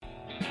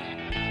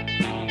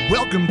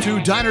Welcome to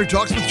Diner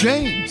Talks with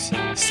James.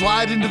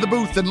 Slide into the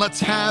booth and let's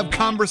have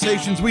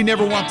conversations we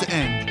never want to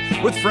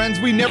end, with friends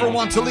we never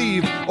want to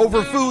leave,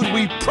 over food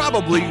we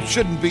probably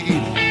shouldn't be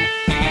eating.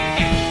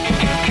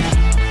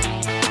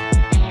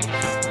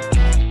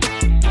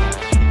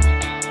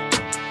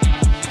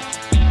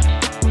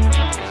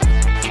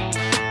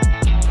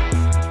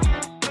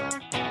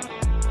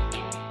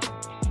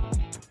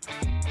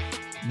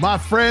 My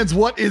friends,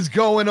 what is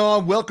going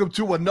on? Welcome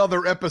to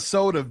another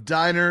episode of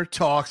Diner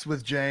Talks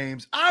with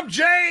James. I'm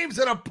James,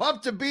 and I'm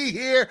pumped to be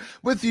here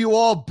with you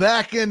all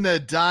back in the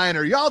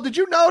diner. Y'all, did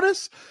you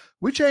notice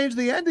we changed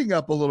the ending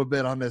up a little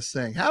bit on this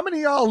thing? How many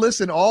of y'all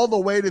listen all the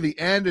way to the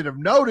end and have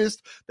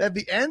noticed that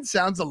the end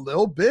sounds a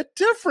little bit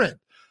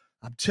different?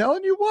 I'm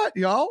telling you what,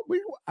 y'all,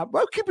 I'm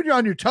keeping you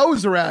on your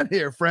toes around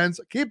here, friends.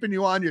 Keeping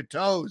you on your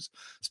toes.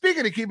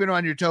 Speaking of keeping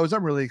on your toes,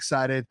 I'm really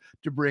excited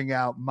to bring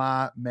out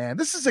my man.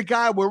 This is a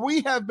guy where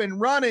we have been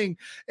running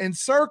in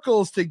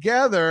circles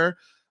together,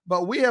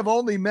 but we have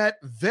only met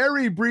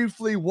very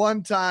briefly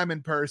one time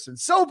in person.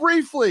 So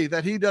briefly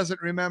that he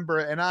doesn't remember,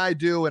 and I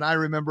do, and I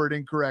remember it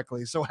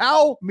incorrectly. So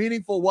how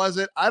meaningful was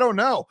it? I don't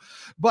know.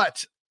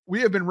 But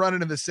we have been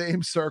running in the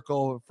same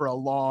circle for a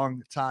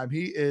long time.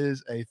 He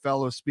is a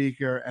fellow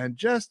speaker and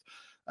just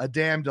a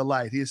damn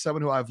delight. He is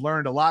someone who I've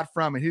learned a lot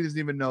from, and he doesn't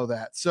even know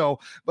that.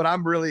 But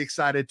I'm really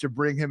excited to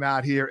bring him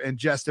out here in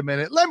just a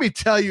minute. Let me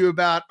tell you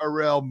about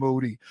Arel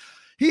Moody.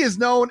 He is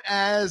known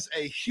as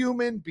a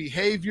human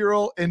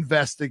behavioral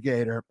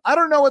investigator. I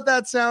don't know what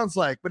that sounds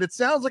like, but it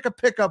sounds like a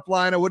pickup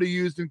line I would have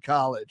used in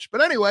college.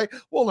 But anyway,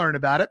 we'll learn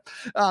about it.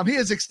 He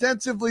has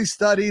extensively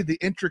studied the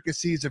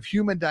intricacies of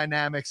human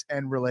dynamics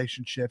and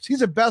relationships.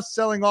 He's a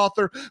best-selling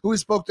author who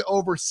has spoke to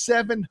over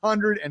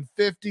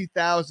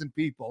 750,000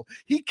 people.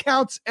 He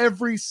counts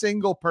every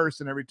single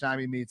person every time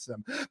he meets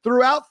them.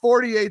 Throughout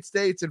 48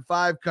 states and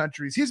 5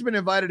 countries, he's been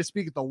invited to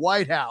speak at the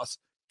White House.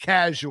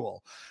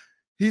 Casual.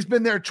 He's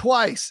been there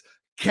twice.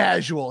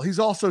 Casual. He's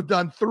also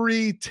done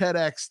 3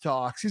 TEDx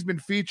talks. He's been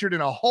featured in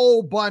a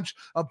whole bunch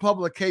of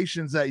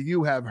publications that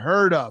you have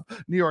heard of.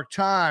 New York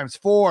Times,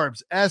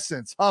 Forbes,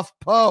 Essence,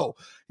 HuffPo.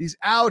 He's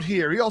out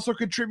here. He also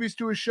contributes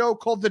to a show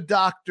called The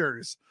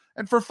Doctors.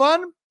 And for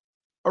fun,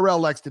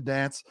 Arel likes to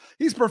dance.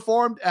 He's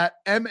performed at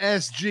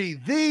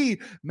MSG, the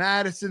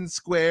Madison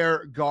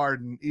Square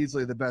Garden,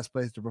 easily the best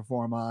place to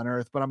perform on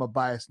earth, but I'm a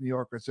biased New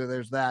Yorker, so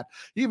there's that.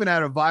 He even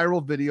had a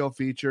viral video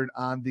featured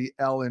on The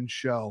Ellen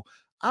Show.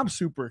 I'm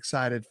super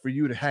excited for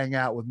you to hang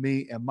out with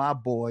me and my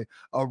boy,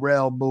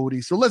 Arel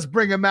Moody. So let's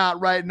bring him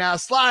out right now,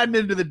 sliding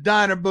into the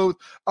diner booth.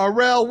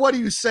 Arel, what do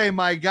you say,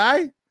 my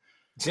guy?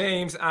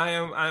 James,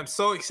 I'm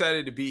so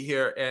excited to be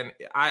here, and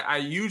I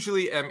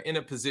usually am in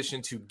a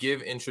position to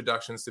give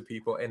introductions to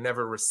people and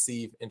never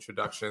receive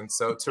introductions.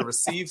 So to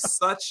receive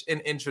such an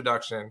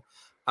introduction,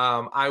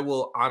 I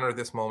will honor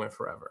this moment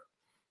forever.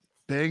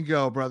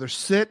 Bingo, brother.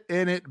 Sit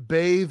in it,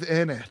 bathe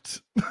in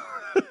it.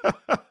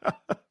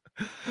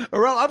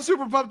 Arel, I'm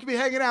super pumped to be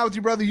hanging out with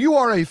you, brother. You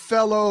are a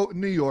fellow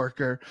New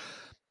Yorker,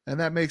 and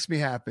that makes me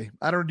happy.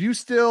 Do you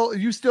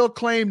still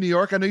claim New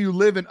York? I know you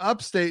live in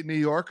upstate New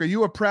York. Are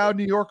you a proud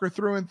New Yorker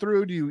through and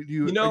through?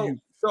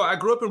 So I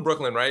grew up in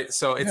Brooklyn, right?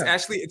 So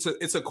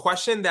it's a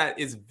question that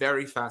is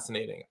very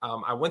fascinating.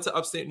 I went to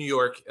upstate New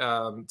York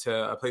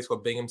to a place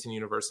called Binghamton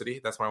University.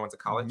 That's where I went to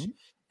college,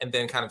 and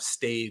then kind of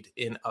stayed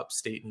in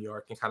upstate New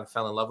York and kind of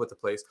fell in love with the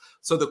place.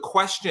 So the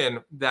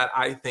question that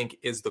I think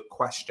is the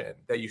question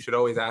that you should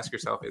always ask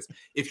yourself is,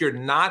 if you're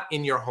not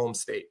in your home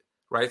state,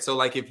 right? So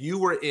like if you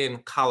were in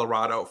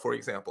Colorado, for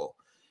example,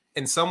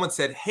 and someone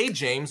said, "Hey,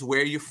 James,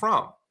 where are you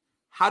from?"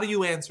 How do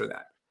you answer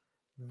that?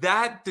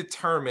 That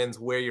determines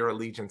where your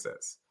allegiance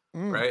is,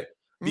 right?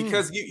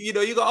 Because you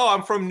go, "Oh,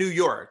 I'm from New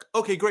York."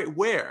 Okay, great.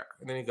 Where?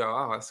 And then you go,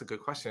 "Oh, that's a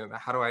good question.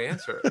 How do I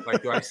answer it?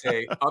 Like, do I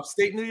say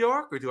upstate New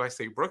York or do I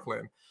say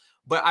Brooklyn?"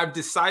 But I've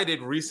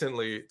decided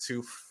recently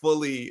to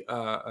fully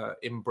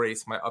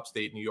embrace my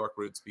upstate New York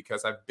roots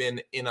because I've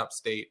been in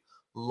upstate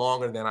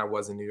longer than I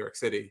was in New York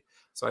City.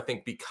 So I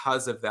think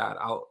because of that,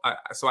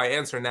 I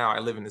answer now. I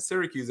live in the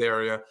Syracuse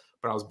area,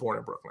 but I was born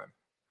in Brooklyn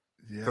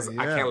because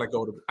I can't let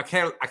go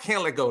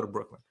to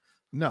Brooklyn.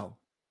 No,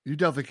 you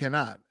definitely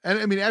cannot. And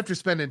I mean, after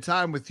spending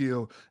time with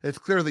you, it's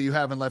clear that you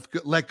haven't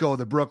let go of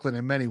the Brooklyn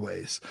in many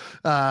ways,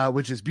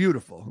 which is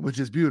beautiful.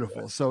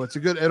 So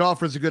it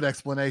offers a good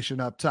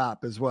explanation up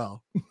top as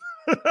well.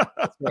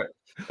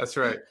 That's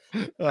right.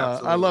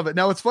 I love it.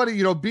 Now it's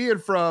funny, being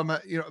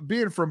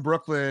from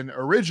Brooklyn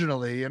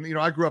originally, and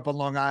I grew up on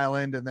Long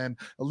Island, and then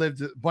I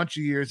lived a bunch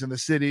of years in the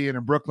city and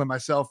in Brooklyn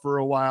myself for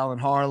a while, in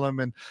Harlem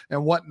and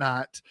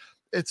whatnot.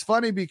 It's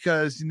funny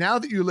because now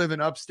that you live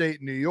in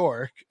upstate New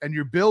York and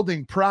you're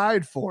building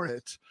pride for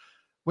it,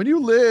 when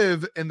you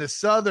live in the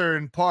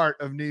southern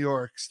part of New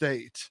York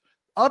State,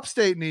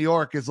 upstate New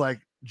York is like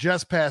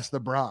just past the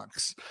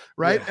Bronx,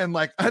 right?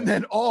 Yeah. And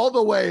then all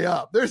the way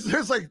up,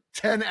 there's like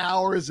 10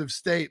 hours of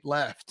state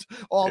left,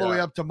 all the way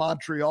up to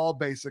Montreal,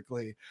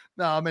 basically.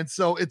 And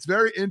so it's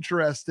very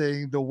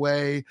interesting the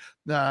way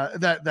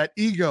that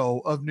ego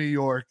of New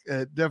York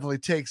definitely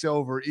takes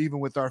over,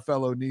 even with our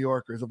fellow New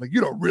Yorkers. I'm like, you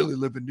don't really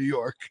live in New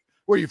York.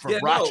 Where are you from? Yeah,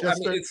 no, I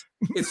Rochester? mean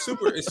it's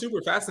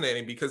super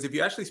fascinating because if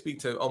you actually speak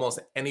to almost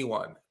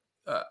anyone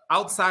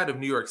outside of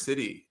New York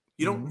City,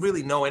 you don't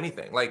really know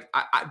anything. Like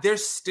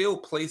there's still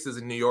places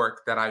in New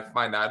York that I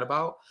find out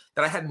about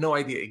that I had no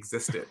idea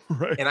existed.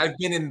 Right. And I've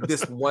been in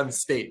this one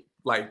state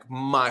like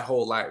my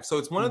whole life. So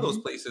it's one of those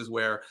places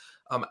where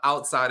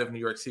outside of New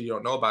York City, you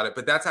don't know about it.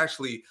 But that's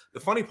actually the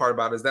funny part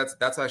about it is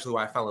that's actually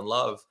why I fell in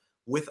love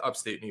with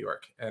upstate New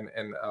York. And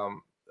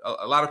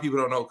a lot of people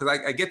don't know because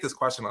I get this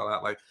question a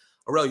lot, like,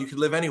 Aurel, you could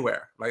live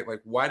anywhere. Like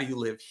why do you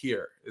live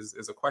here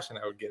is a question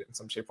I would get in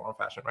some shape, form, or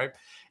fashion, right?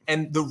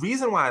 And the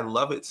reason why I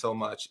love it so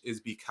much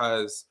is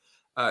because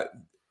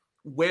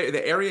where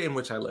the area in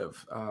which I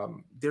live,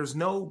 there's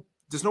no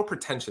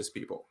pretentious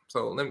people.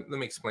 So let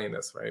me explain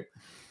this, right?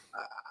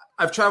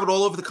 I've traveled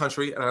all over the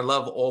country and I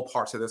love all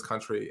parts of this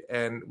country.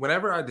 And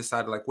whenever I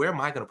decided, like, where am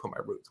I going to put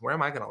my roots? Where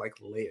am I going to like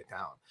lay it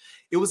down?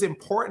 It was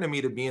important to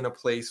me to be in a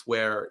place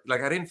where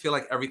like I didn't feel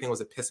like everything was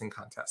a pissing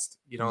contest.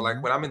 You know,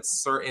 like when I'm in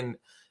certain,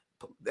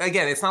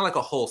 again, it's not like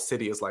a whole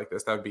city is like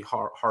this. That would be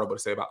horrible to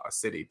say about a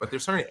city, but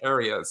there's certain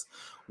areas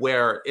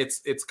where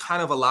it's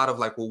kind of a lot of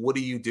like, well, what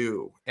do you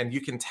do? And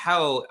you can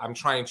tell I'm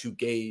trying to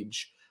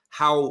gauge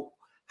how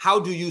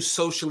do you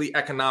socially,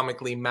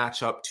 economically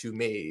match up to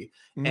me?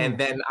 And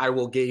then I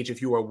will gauge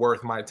if you are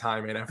worth my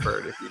time and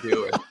effort if you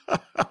do it.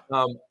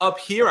 Up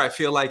here, I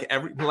feel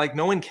like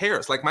no one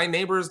cares. Like my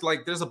neighbors,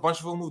 like there's a bunch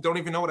of them who don't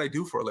even know what I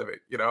do for a living,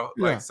 you know?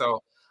 Yeah. Like,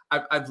 so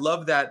I've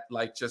loved that,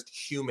 like just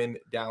human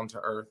down to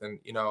earth. And,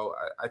 you know,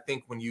 I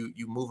think when you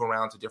move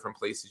around to different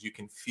places, you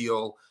can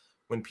feel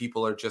when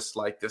people are just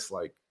like this,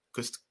 like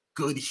just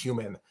good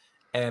human.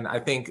 And I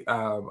think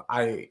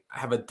I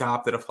have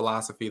adopted a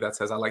philosophy that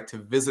says I like to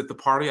visit the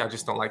party. I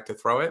just don't like to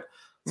throw it.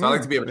 So I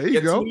like to be able to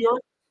get to New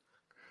York.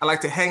 I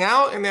like to hang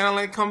out and then I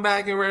like come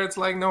back and where it's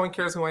like no one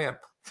cares who I am.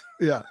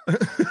 Yeah.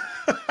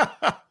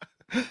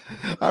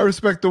 I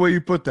respect the way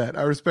you put that.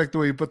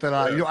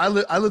 Yeah. You know,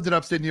 I lived in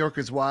upstate New York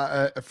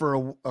for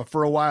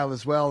a while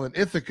as well in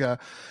Ithaca,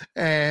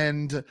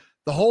 and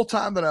the whole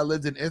time that I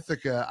lived in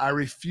Ithaca, I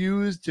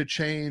refused to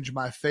change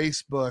my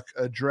Facebook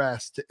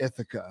address to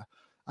Ithaca.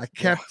 I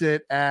kept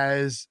it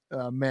as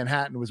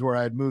Manhattan was where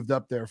I had moved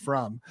up there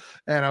from,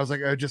 and I was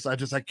like, I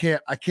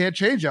can't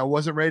change it. I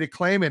wasn't ready to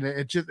claim it.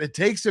 It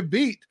takes a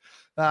beat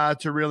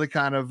to really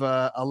kind of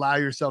allow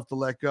yourself to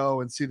let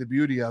go and see the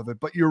beauty of it.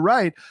 But you're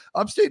right.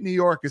 Upstate New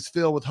York is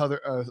filled with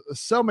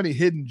so many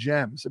hidden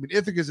gems. I mean,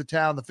 Ithaca is a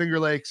town, the Finger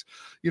Lakes,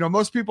 you know,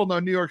 most people know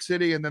New York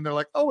City and then they're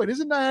like, oh, wait,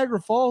 isn't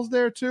Niagara Falls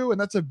there too? And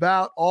that's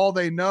about all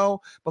they know.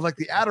 But like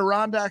the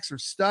Adirondacks are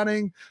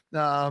stunning.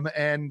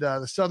 And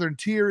the Southern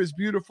Tier is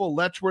beautiful.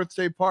 Letchworth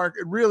State Park.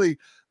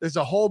 There's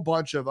a whole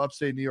bunch of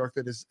upstate New York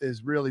that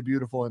is really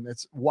beautiful and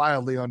it's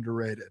wildly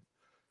underrated.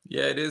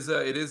 Yeah, it is.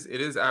 It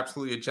is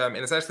absolutely a gem,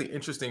 and it's actually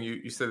interesting.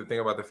 You said the thing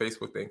about the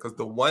Facebook thing because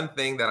the one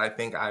thing that I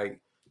think I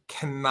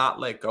cannot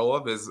let go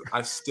of is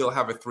I still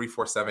have a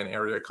 347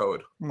 area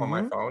code on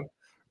my phone,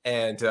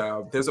 and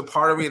there's a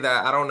part of me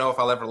that I don't know if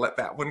I'll ever let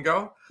that one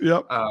go.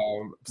 Yep.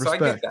 So I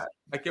get that.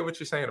 I get what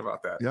you're saying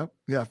about that. Yep.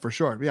 Yeah, for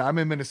sure. Yeah, I'm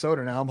in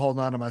Minnesota now. I'm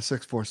holding on to my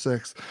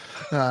 646.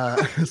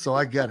 So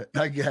I get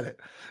it.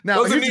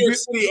 Now, those are New York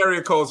City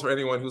area codes for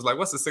anyone who's like,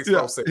 what's the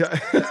 646?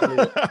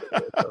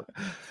 Yeah.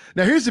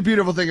 Now, here's the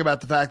beautiful thing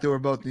about the fact that we're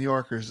both New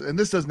Yorkers, and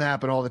this doesn't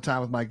happen all the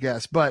time with my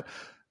guests, but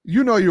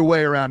you know your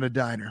way around a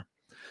diner.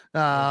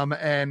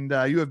 And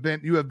you have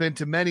been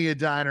to many a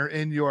diner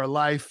in your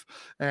life.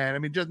 And I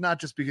mean, not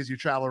just because you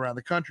travel around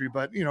the country,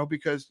 but you know,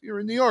 because you're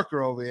a New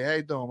Yorker over here.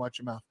 Hey, don't watch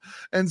your mouth.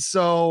 And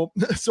so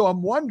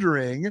I'm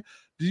wondering,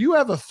 do you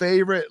have a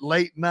favorite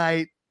late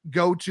night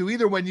go to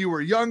either when you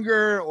were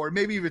younger or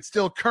maybe even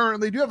still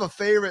currently? Do you have a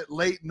favorite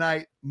late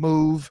night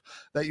move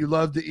that you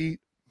love to eat?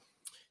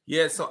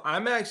 Yeah, so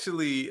I'm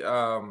actually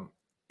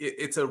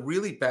it's a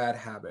really bad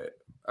habit.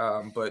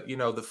 But you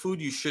know, the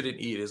food you shouldn't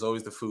eat is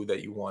always the food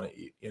that you want to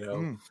eat, you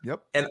know?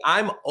 Yep. And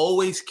I'm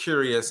always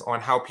curious on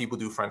how people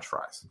do French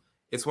fries.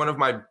 It's one of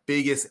my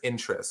biggest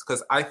interests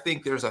because I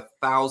think there's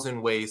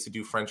 1,000 ways to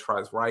do French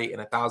fries right and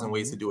 1,000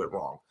 ways to do it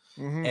wrong.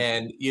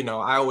 And, you know,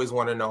 I always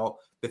want to know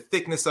the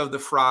thickness of the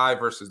fry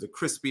versus the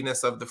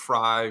crispiness of the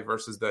fry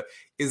versus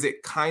is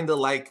it kind of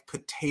like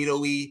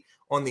potato-y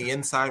on the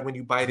inside when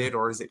you bite it,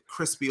 or is it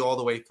crispy all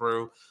the way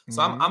through?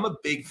 So I'm a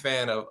big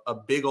fan of a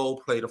big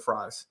old plate of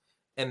fries.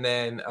 And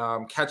then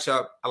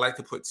ketchup, I like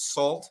to put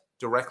salt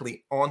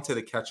directly onto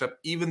the ketchup,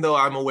 even though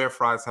I'm aware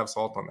fries have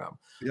salt on them.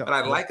 But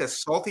I like a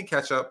salty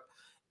ketchup,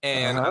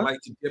 and I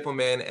like to dip them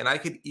in, and I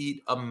could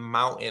eat a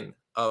mountain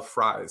of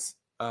fries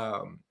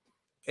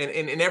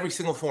in every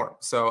single form.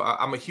 So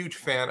I'm a huge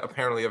fan,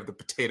 apparently, of the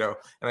potato,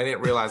 and I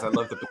didn't realize I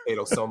love the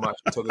potato so much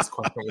until this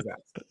question was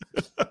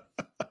asked.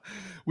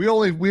 We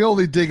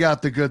only dig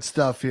out the good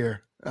stuff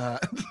here.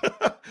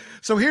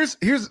 So this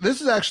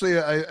is actually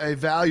a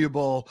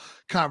valuable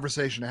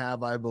conversation to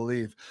have, I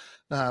believe.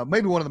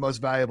 Maybe one of the most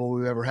valuable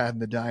we've ever had in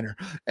the diner.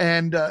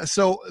 And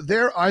so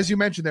there, as you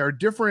mentioned, there are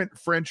different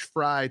French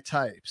fry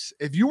types.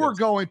 If you were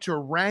going to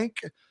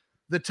rank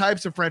the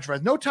types of French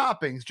fries, no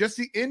toppings, just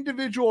the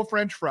individual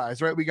French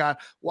fries, right? We got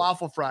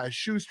waffle fries,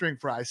 shoestring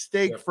fries,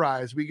 steak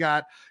fries. We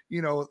got,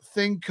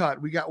 thin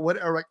cut. We got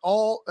whatever, like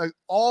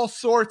all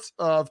sorts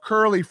of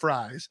curly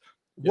fries.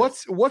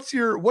 What's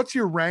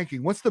your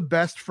ranking? What's the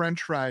best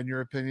French fry in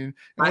your opinion?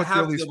 And what's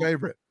your least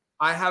favorite?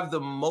 I have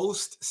the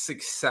most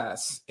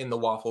success in the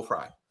waffle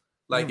fry.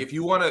 Like if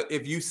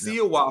you see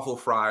a waffle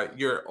fry,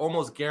 you're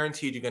almost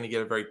guaranteed you're going to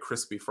get a very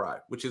crispy fry,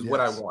 which is what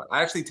I want.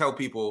 I actually tell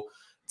people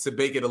to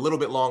bake it a little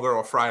bit longer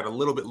or fry it a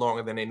little bit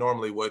longer than they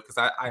normally would, because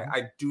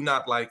I do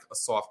not like a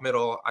soft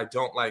middle. I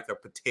don't like a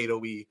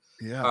potatoey.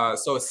 Yeah.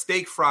 So a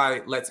steak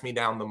fry lets me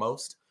down the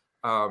most.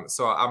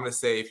 So I'm going to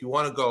say, if you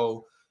want to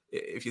go,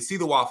 if you see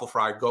the waffle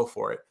fry, go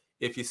for it.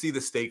 If you see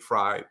the steak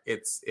fry,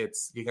 it's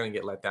you're going to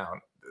get let down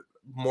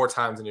more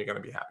times than you're going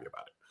to be happy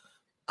about it.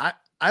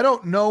 I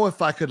don't know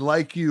if I could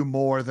like you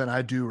more than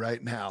I do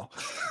right now.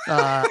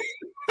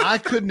 I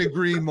couldn't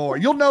agree more.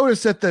 You'll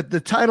notice that the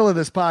title of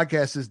this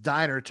podcast is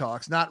Diner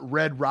Talks, not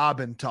Red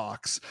Robin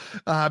Talks,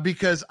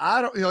 because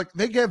I don't,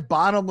 they give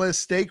bottomless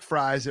steak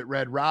fries at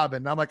Red Robin.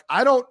 And I'm like,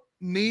 I don't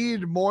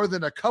need more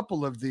than a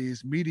couple of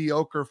these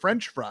mediocre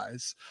French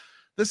fries.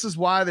 This is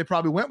why they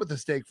probably went with the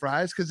steak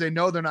fries, because they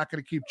know they're not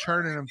going to keep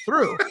churning them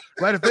through.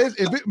 Right?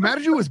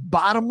 Imagine it was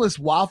bottomless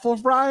waffle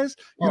fries.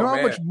 You know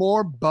how much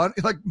more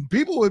like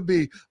people would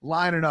be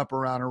lining up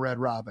around a Red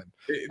Robin.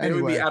 They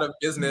would be out of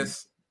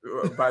business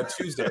by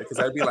Tuesday, because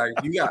I'd be like,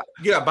 you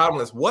got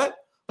bottomless what?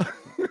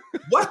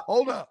 What?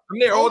 Hold up. I'm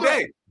there all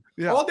day.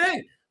 Yeah. All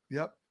day.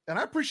 Yep. And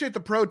I appreciate the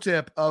pro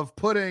tip of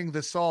putting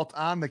the salt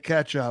on the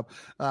ketchup.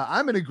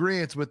 I'm in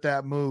agreement with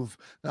that move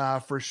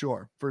for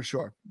sure.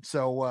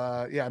 So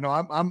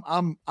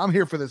I'm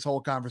here for this whole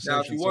conversation.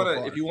 Now,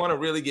 if you want to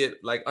really get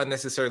like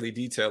unnecessarily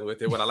detailed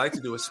with it, what I like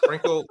to do is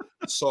sprinkle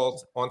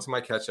salt onto my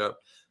ketchup,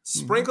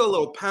 sprinkle a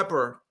little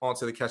pepper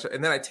onto the ketchup,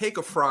 and then I take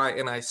a fry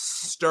and I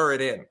stir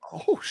it in.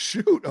 Oh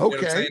shoot! Okay, you know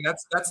what I'm saying?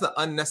 That's the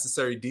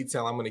unnecessary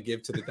detail I'm going to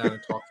give to the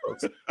Diner Talk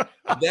folks.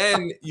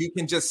 Then you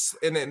can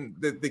and then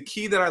the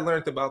key that I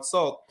learned about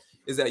salt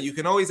is that you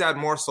can always add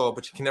more salt,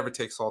 but you can never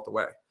take salt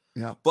away.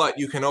 Yeah. But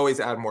you can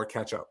always add more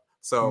ketchup.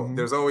 So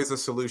there's always a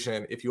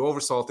solution. If you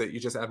oversalt it, you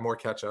just add more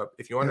ketchup.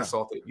 If you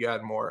undersalt it, you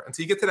add more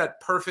until you get to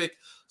that perfect,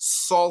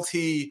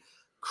 salty,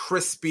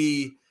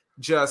 crispy.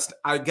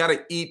 I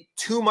gotta eat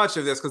too much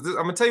of this, because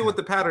I'm gonna tell you what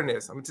the pattern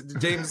is.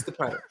 James is the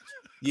pattern.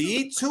 You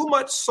eat too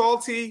much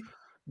salty,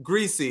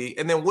 greasy,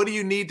 and then what do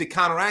you need to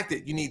counteract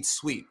it? You need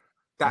sweet.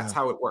 That's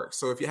how it works.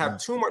 So if you have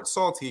too much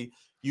salty,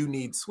 you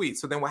need sweet.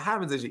 So then what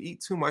happens is you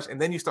eat too much,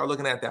 and then you start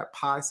looking at that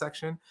pie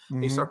section,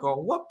 and you start going,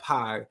 what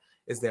pie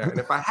is there? And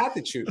if I had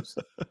to choose,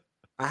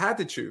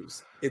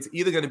 it's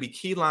either going to be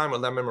key lime or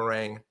lemon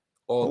meringue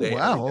all day.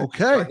 Wow.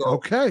 Okay.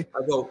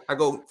 I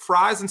go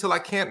fries until I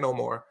can't no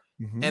more.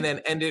 And then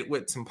end it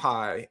with some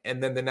pie.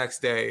 And then the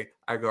next day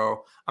I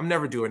go, I'm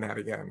never doing that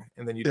again.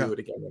 And then you do it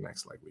again the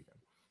next weekend.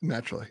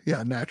 Naturally.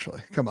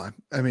 Come on.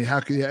 I mean, how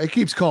can you? It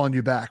keeps calling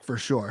you back for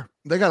sure.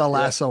 They got a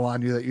lasso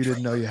on you that you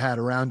didn't know you had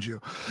around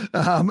you.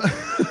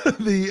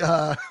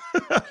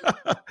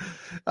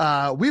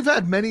 We've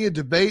had many a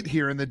debate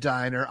here in the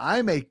diner.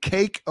 I'm a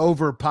cake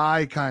over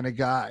pie kind of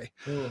guy.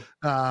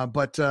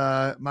 But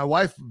my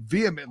wife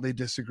vehemently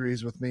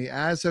disagrees with me,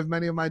 as have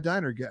many of my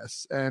diner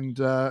guests. And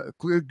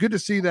good to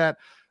see that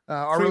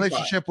our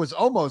relationship was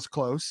almost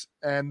close.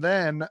 And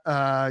then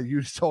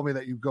you told me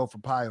that you go for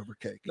pie over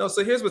cake. No,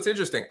 so here's what's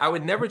interesting. I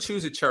would never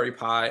choose a cherry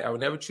pie. I would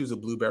never choose a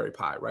blueberry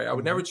pie, right? I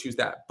would never choose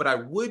that. But I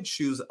would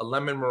choose a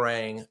lemon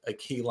meringue, a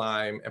key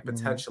lime, and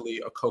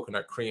potentially a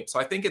coconut cream. So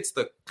I think it's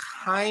the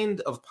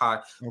kind of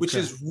pie, which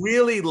is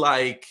really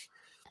like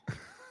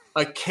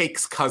a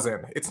cake's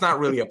cousin. It's not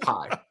really a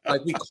pie.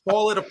 Like, we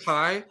call it a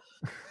pie,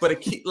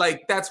 but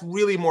that's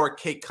really more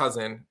cake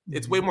cousin.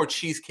 It's way more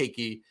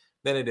cheesecakey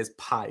than it is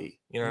pie.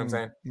 You know what I'm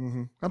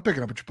saying? I'm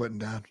picking up what you're putting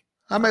down.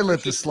 I may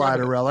let this slide,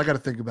 Arel. I got to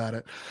think about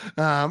it.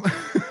 I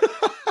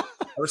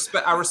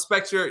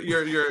respect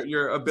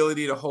your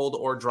ability to hold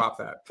or drop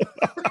that.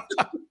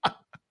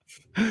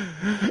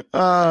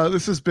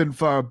 This has been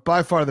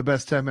by far the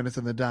best 10 minutes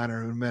in the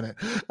diner in a minute.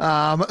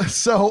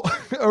 So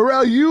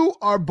Arel, you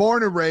are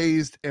born and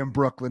raised in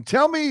Brooklyn.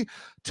 Tell me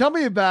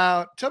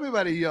about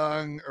a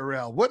young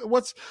Arel.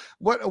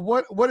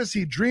 What is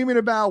he dreaming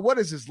about? What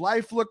does his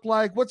life look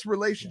like? What's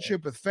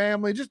relationship with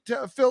family? Just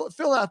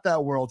fill out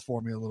that world for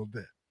me a little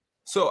bit.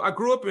 So I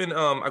grew up in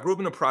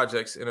the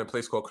projects in a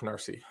place called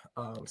Canarsie.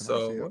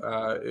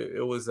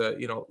 It was a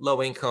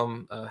low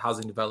income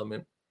housing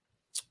development.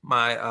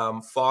 My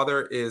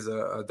father is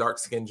a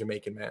dark-skinned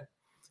Jamaican man,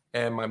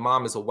 and my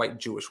mom is a white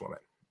Jewish woman.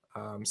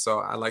 So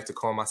I like to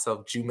call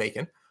myself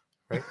Jamaican,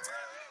 right?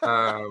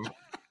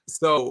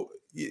 So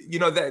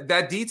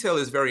that detail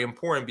is very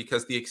important,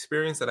 because the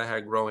experience that I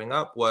had growing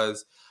up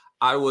was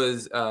I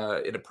was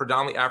in a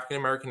predominantly African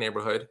American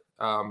neighborhood,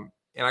 and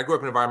I grew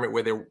up in an environment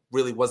where there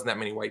really wasn't that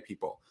many white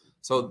people.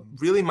 So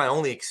really, my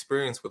only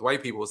experience with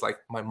white people was like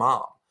my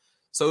mom.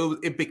 So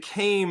it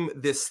became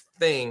this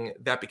thing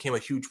that became a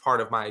huge part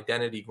of my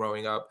identity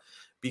growing up,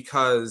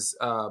 because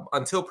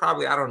until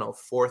probably, I don't know,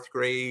 fourth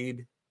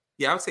grade,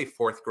 I would say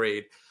fourth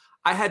grade,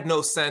 I had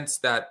no sense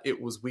that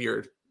it was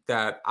weird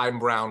that I'm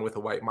brown with a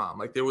white mom.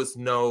 Like there was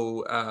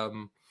no,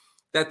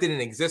 that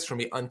didn't exist for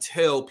me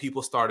until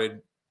people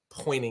started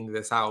pointing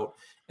this out.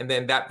 And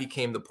then that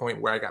became the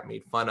point where I got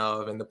made fun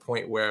of, and the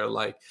point where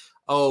like,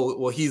 oh,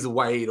 well, he's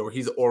white or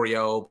he's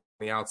Oreo on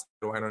the outside,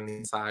 white on the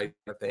inside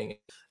kind of thing.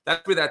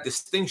 That's where that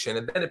distinction.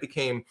 And then it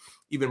became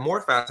even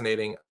more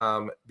fascinating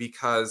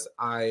because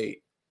I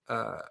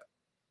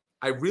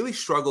really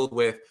struggled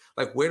with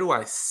like, where do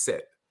I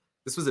sit?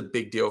 This was a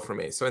big deal for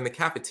me. So in the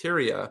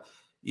cafeteria,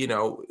 you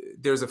know,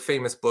 there's a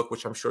famous book,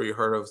 which I'm sure you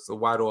heard of, so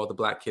Why Do All the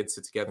Black Kids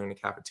Sit Together in the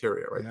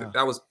Cafeteria, right? Yeah.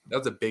 That was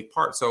a big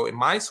part. So in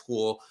my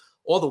school,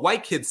 all the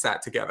white kids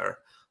sat together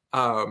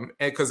and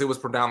because it was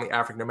predominantly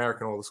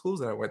African-American, all the schools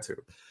that I went to.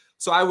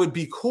 So I would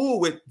be cool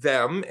with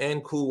them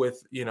and cool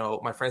with, you know,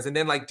 my friends. And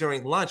then like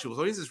during lunch, it was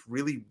always this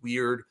really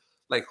weird,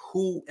 like,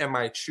 who am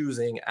I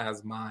choosing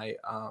as my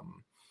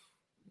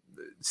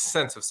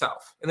sense of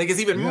self? And it gets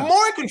even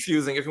more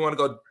confusing if you want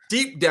to go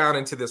deep down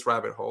into this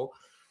rabbit hole,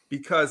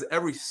 because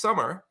every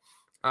summer,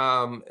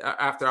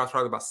 after I was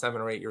probably about 7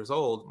 or 8 years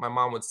old, my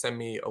mom would send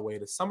me away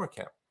to summer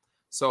camp.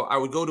 So I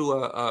would go to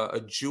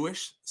a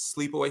Jewish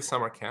sleepaway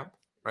summer camp,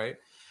 right?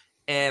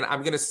 And I'm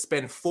going to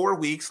spend 4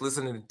 weeks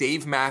listening to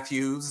Dave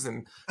Matthews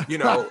and, you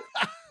know,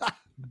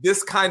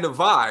 this kind of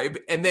vibe,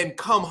 and then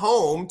come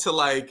home to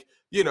like,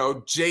 you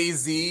know,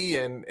 Jay-Z.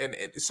 And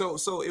so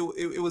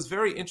it was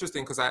very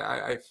interesting because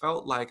I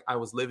felt like I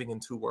was living in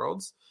two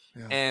worlds.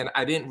 Yeah. And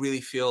I didn't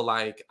really feel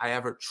like I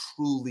ever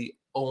truly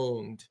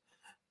owned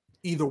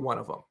either one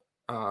of them.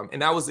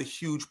 And that was a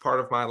huge part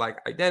of my like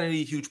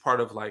identity, huge part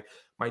of like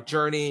my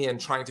journey and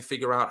trying to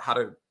figure out how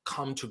to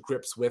come to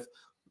grips with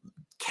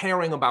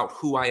caring about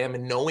who I am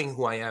and knowing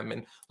who I am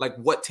and like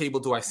what table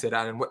do I sit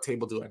at and what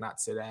table do I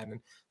not sit at. And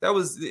that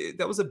was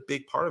a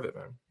big part of it,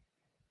 man.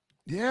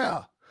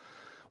 Yeah.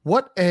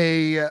 What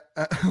a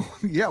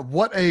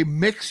what a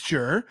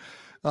mixture.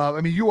 I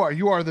mean, you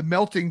are the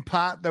melting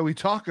pot that we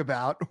talk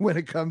about when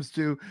it comes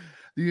to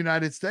the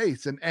United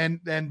States, and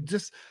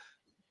just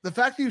the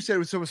fact that you said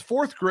it was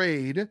fourth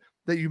grade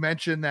that you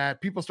mentioned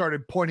that people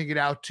started pointing it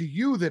out to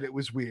you that it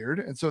was weird,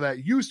 and so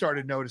that you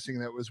started noticing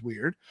that it was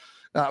weird.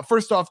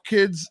 First off,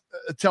 kids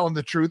telling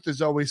the truth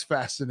is always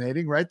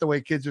fascinating, right? The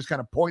way kids just kind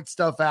of point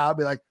stuff out,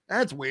 be like,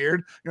 "That's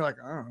weird." You're like,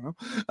 "I don't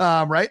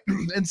know," right?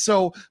 And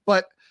so,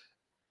 but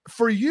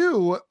for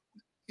you,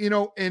 you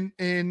know, in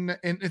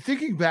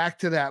thinking back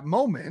to that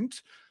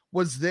moment,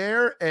 was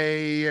there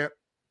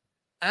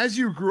as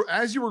you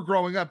were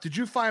growing up, did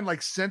you find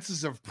like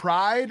senses of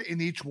pride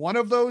in each one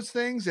of those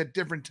things at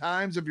different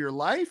times of your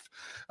life?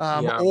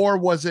 Or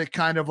was it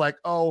kind of like,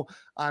 oh,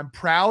 I'm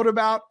proud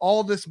about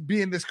all this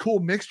being this cool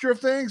mixture of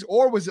things?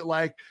 Or was it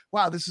like,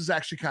 wow, this is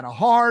actually kind of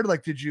hard?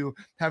 Like, did you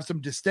have some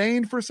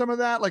disdain for some of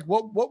that? Like,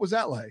 what was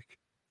that like?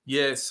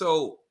 Yeah.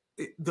 So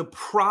the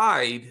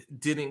pride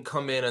didn't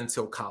come in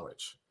until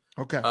college.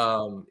 Okay.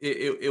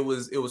 It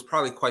was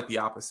probably quite the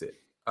opposite.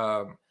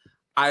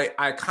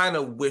 I kind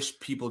of wish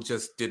people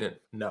just didn't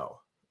know,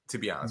 to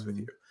be honest with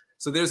you.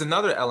 So there's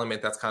another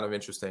element that's kind of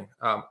interesting.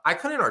 I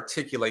couldn't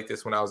articulate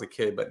this when I was a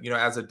kid, but, you know,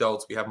 as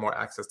adults, we have more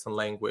access to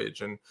language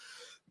and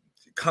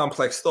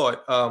complex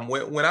thought.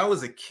 When I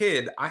was a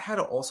kid, I had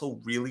also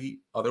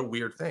really other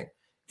weird thing.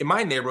 In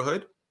my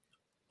neighborhood,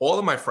 all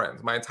of my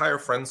friends, my entire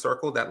friend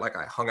circle that like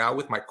I hung out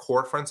with, my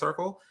core friend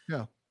circle,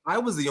 I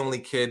was the only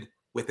kid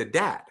with a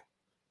dad,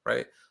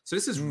 right? So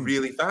this is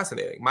really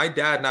fascinating. My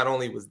dad not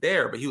only was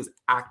there, but he was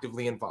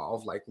actively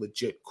involved, like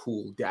legit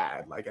cool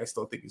dad. Like I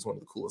still think he's one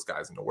of the coolest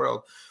guys in the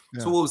world.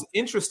 Yeah. So what was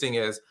interesting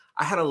is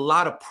I had a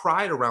lot of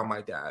pride around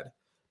my dad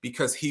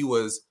because he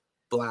was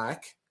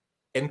Black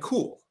and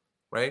cool,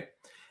 right?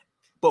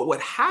 But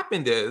what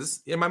happened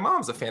is, and my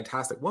mom's a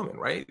fantastic woman,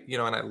 right? You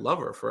know, and I love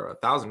her for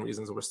 1,000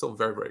 reasons, and we're still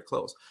very, very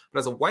close. But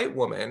as a white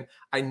woman,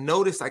 I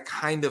noticed I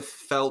kind of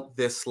felt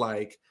this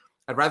like,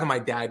 I'd rather my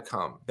dad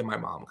come than my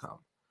mom come.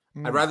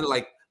 I'd rather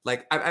like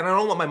I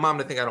don't want my mom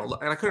to think I don't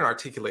love, and I couldn't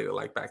articulate it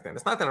like back then.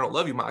 It's not that I don't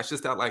love you, Mom. It's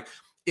just that like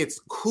it's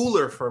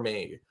cooler for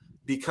me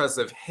because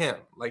of him.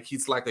 Like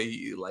he's like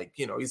you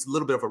know, he's a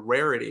little bit of a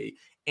rarity,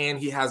 and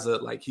he has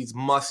he's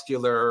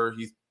muscular,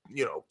 he's,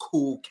 you know,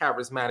 cool,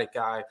 charismatic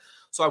guy.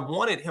 So I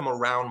wanted him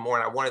around more,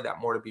 and I wanted that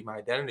more to be my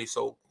identity.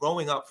 So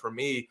growing up for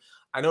me,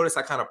 I noticed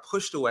I kind of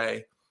pushed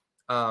away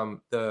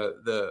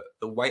the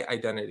white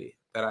identity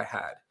that I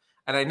had.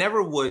 And I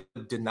never would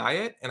deny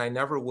it, and I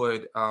never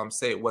would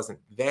say it wasn't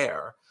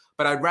there.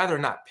 But I'd rather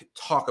not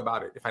talk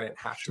about it if I didn't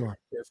have to,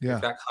 if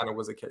that kind of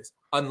was the case.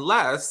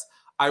 Unless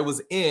I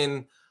was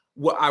in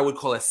what I would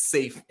call a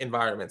safe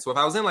environment. So if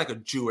I was in like a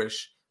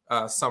Jewish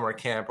summer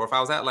camp, or if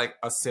I was at like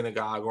a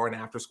synagogue or an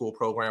after-school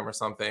program or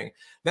something,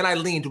 then I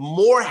leaned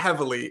more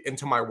heavily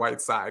into my white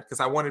side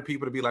because I wanted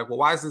people to be like, well,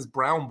 why is this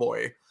brown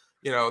boy,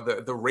 you know,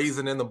 the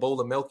raisin in the bowl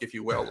of milk, if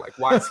you will? Like,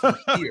 why is he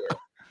here?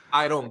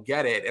 I don't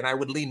get it. And I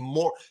would lean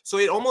more. So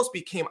it almost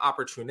became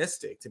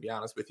opportunistic, to be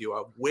honest with you.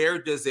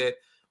 Where does it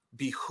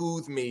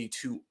behoove me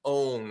to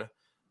own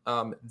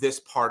this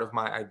part of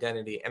my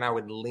identity, and I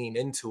would lean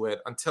into it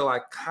until I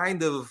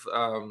kind of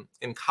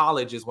in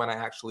college is when I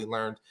actually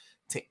learned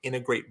to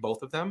integrate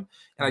both of them.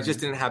 And I just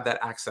didn't have that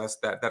access,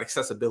 that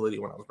accessibility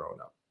when I was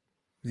growing up.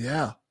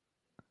 Yeah.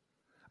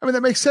 I mean,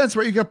 that makes sense,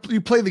 right?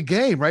 You play the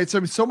game, right? So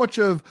I mean, so much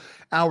of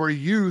our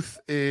youth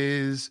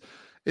is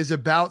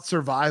about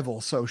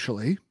survival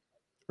socially,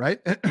 right?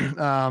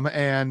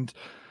 And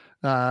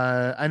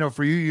I know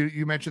for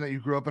you mentioned that you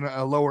grew up in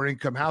a lower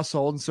income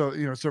household, and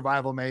so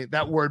survival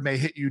that word may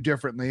hit you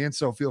differently, and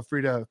so feel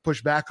free to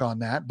push back on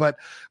that. But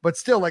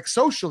still, like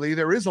socially,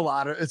 there is a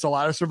lot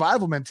of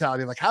survival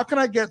mentality. Like, how can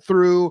I get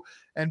through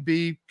and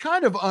be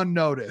kind of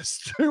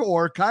unnoticed,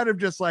 or kind of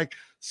just like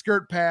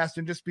skirt past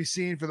and just be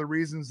seen for the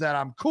reasons that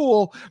I'm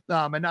cool,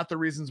 and not the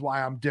reasons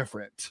why I'm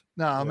different.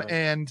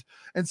 And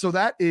so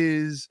that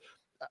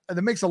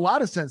makes a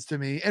lot of sense to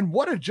me. And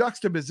what a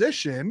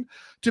juxtaposition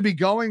to be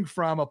going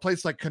from a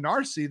place like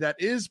Canarsie that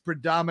is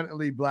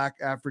predominantly Black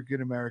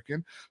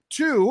African-American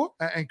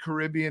and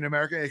Caribbean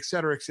American, et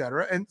cetera,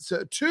 and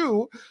so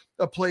to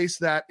a place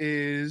that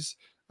is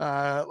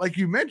like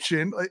you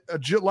mentioned, like a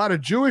lot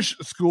of Jewish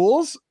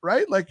schools,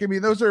 right? Like, I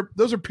mean, those are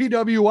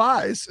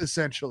PWIs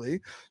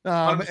essentially.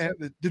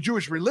 And the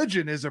Jewish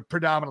religion is a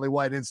predominantly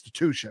white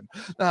institution.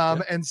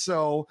 And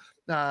so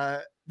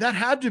that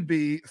had to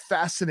be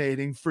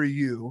fascinating for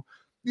you.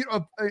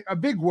 A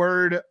big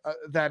word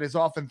that is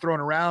often thrown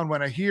around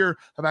when I hear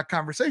about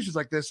conversations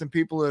like this, and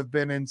people who have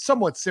been in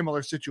somewhat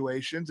similar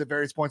situations at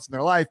various points in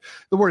their life,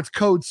 the word's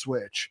code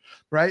switch,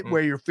 right?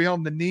 Where you're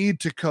feeling the need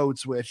to code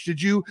switch.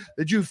 Did you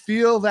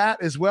feel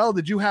that as well?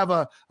 Did you have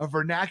a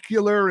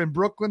vernacular in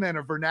Brooklyn and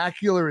a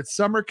vernacular at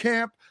summer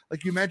camp?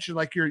 Like you mentioned,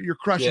 like you're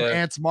crushing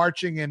ants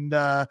marching and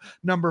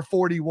number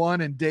 41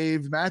 and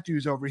Dave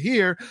Matthews over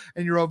here,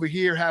 and you're over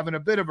here having a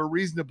bit of a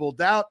reasonable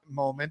doubt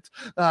moment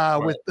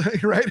with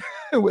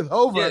with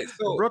Hova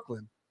in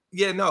Brooklyn.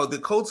 Yeah, no, the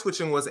code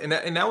switching was, and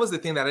that was the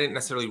thing that I didn't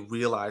necessarily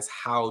realize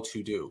how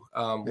to do.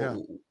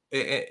 And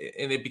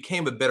it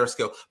became a better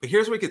skill. But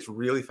here's where it gets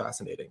really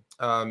fascinating.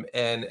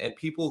 And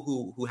people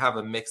who have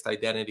a mixed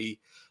identity,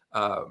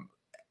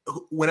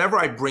 whenever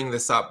I bring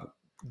this up,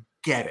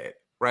 get it.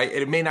 Right.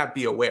 It may not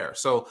be aware.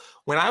 So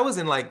when I was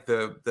in like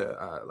the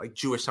like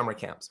Jewish summer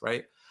camps,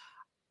 right,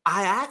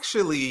 I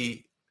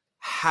actually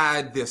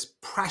had this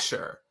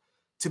pressure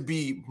to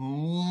be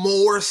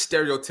more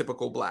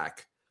stereotypical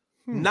Black,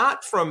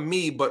 not from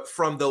me, but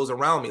from those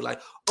around me. Like,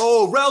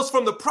 oh, Rel's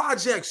from the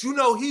projects, he's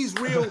real, he's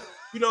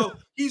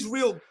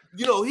real,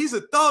 he's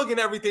a thug and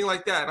everything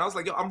like that. And I was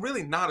like, yo, I'm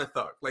really not a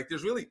thug. Like,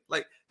 there's really,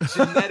 like,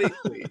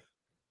 genetically,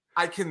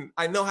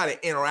 I know how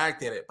to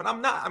interact in it, but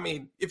I'm not. I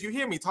mean, if you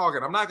hear me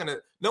talking,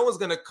 no one's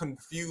gonna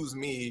confuse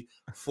me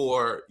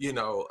for,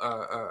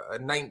 a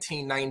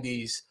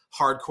 1990s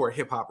hardcore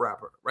hip hop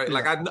rapper, right? Yeah.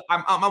 Like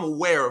I'm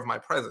aware of my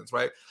presence,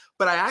 right?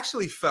 But I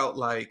actually felt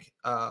like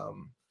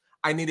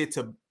I needed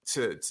to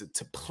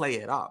play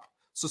it up.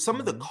 So some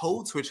of the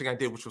code switching I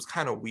did, which was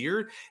kind of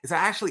weird, is I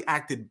actually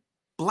acted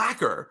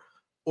Blacker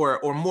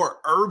or more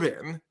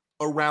urban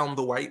around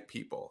the white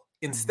people,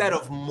 instead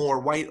of more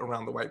white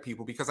around the white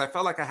people, because I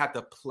felt like I had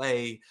to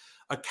play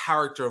a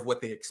character of what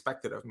they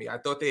expected of me. I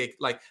thought they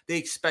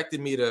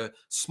expected me to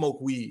smoke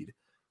weed,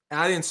 and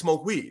I didn't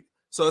smoke weed.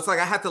 So it's like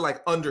I had to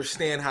like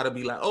understand how to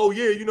be like, oh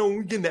yeah, when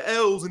we getting the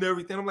L's and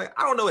everything. I'm like,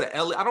 I don't know what an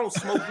L is. I don't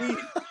smoke weed.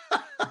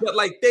 But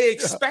like they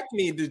expect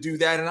me to do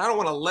that, and I don't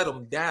want to let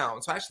them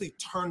down. So I actually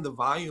turned the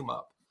volume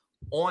up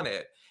on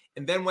it.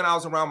 And then when I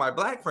was around my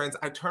Black friends,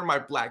 I turned my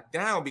Black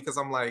down, because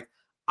I'm like,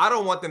 I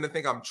don't want them to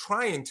think I'm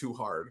trying too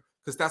hard,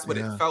 because that's what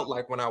it felt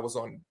like when I was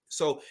on.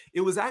 So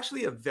it was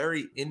actually a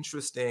very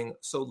interesting,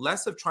 so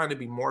less of trying to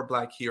be more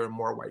Black here and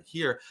more white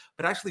here,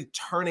 but actually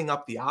turning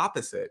up the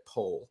opposite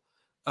pole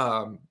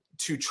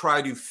to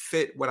try to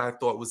fit what I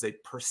thought was a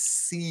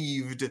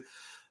perceived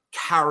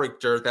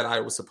character that I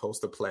was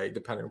supposed to play,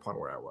 depending upon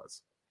where I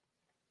was.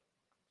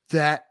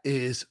 That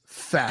is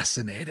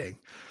fascinating.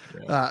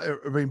 I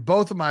mean,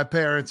 both of my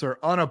parents are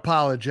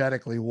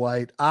unapologetically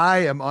white.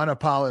 I am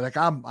unapologetic.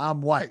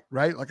 I'm white,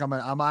 right? Like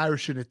I'm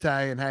Irish and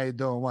Italian. How you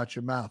doing? Watch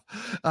your mouth.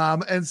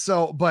 And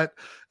so,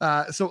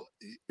 so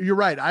you're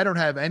right. I don't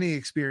have any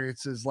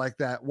experiences like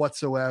that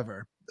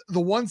whatsoever. The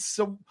one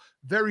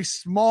very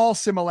small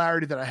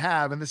similarity that I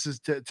have, and this is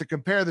to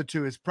compare the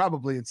two, is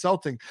probably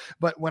insulting,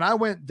 but when I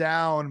went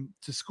down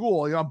to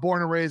school, I'm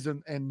born and raised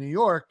in New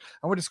York.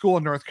 I went to school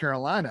in North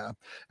Carolina.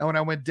 And when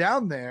I went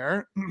down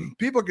there,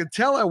 people could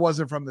tell I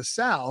wasn't from the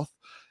South,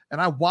 and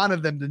I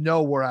wanted them to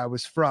know where I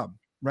was from,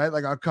 right?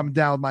 Like I'll come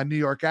down with my New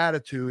York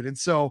attitude. And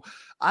so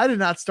I did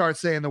not start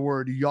saying the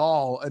word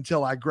y'all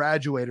until I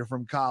graduated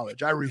from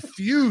college. I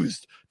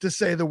refused to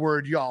say the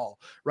word y'all,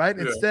 right?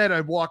 Yeah. Instead,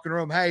 I'd walk in the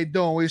room, how you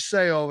doing? We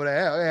say over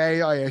there,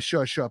 hey, oh yeah,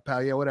 sure,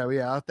 pal. Yeah, whatever.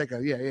 Yeah, I'll take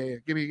yeah.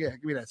 Give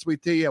me that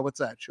sweet tea. Yeah, what's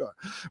that? Sure.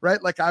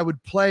 Right? Like I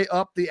would play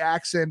up the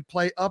accent,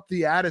 play up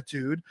the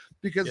attitude,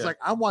 because like,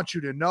 I want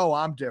you to know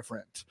I'm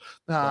different.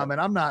 And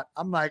I'm not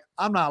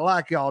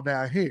like y'all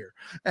down here.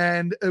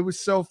 And it was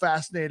so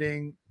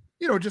fascinating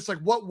just like,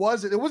 what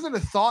was it? It wasn't a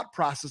thought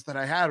process that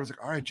I had. It was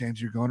like, all right,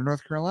 James, you're going to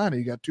North Carolina.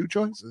 You got two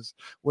choices.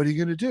 What are you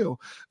going to do?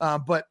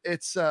 But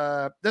it's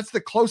that's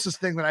the closest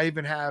thing that I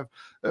even have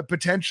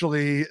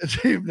potentially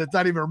that's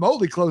not even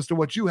remotely close to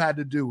what you had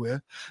to do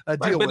with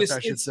deal with, I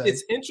should say.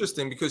 It's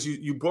interesting because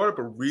you brought up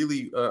a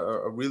really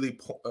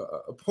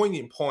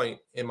poignant point,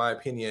 in my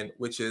opinion,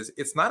 which is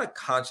it's not a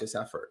conscious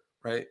effort,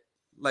 right?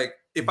 Like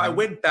if I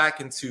went back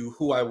into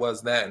who I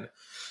was then,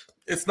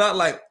 it's not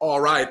like, all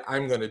right,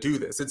 I'm going to do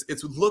this.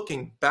 It's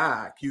looking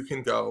back, you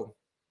can go,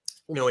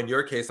 in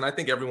your case, and I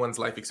think everyone's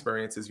life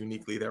experience is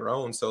uniquely their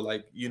own. So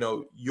like,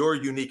 your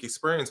unique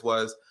experience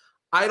was,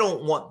 I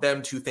don't want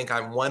them to think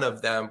I'm one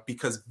of them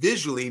because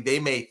visually they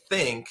may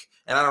think,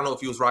 and I don't know if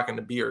he was rocking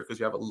the beard because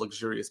you have a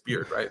luxurious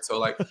beard, right? So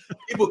like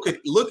people could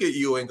look at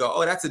you and go,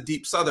 oh, that's a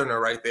deep Southerner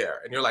right there.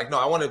 And you're like, no,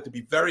 I want it to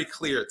be very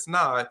clear it's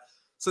not.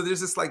 So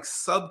there's this like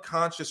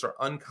subconscious or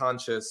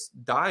unconscious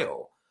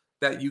dial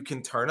that you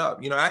can turn up.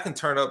 I can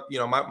turn up,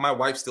 my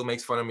wife still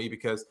makes fun of me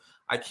because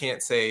I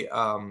can't say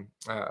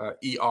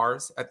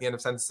ERs at the end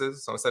of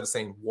sentences. So instead of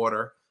saying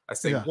water, I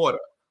say water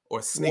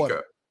or sneaker.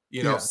 Water.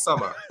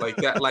 Summer, like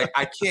that. Like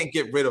I can't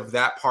get rid of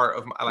that part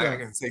of my, I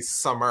can say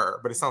summer,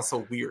 but it sounds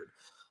so weird.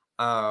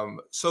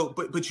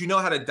 But you know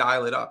how to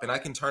dial it up, and I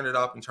can turn it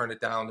up and turn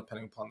it down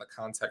depending upon the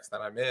context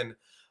that I'm in.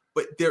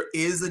 But there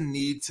is a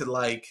need to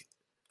like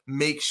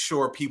make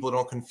sure people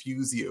don't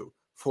confuse you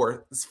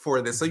for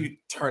this. So you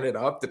turn it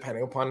up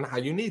depending upon how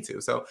you need to.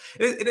 So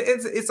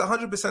it's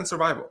 100%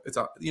 survival. It's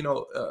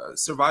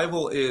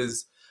survival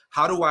is,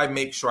 how do I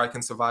make sure I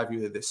can survive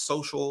either this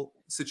social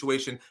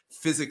situation,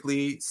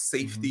 physically,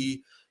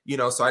 safety,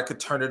 so I could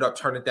turn it up,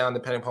 turn it down,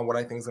 depending upon what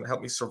I think is going to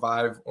help me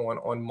survive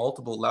on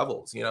multiple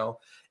levels,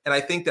 And I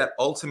think that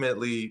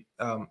ultimately,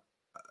 and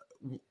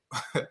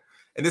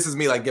this is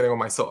me like getting on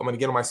my soap. I'm going to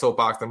get on my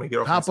soapbox. I'm going to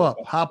get off.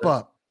 Hop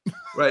up.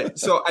 Right.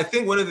 So I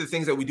think one of the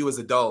things that we do as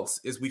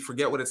adults is we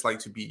forget what it's like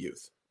to be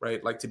youth,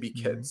 right? Like to be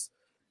kids.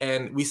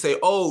 And we say,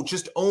 oh,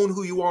 just own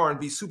who you are and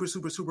be super,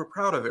 super, super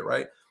proud of it,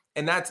 right?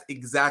 And that's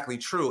exactly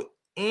true.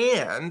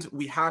 And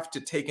we have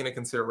to take into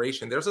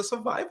consideration there's a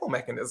survival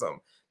mechanism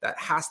that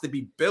has to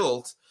be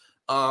built.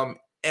 And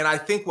I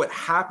think what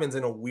happens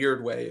in a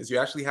weird way is you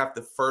actually have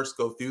to first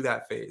go through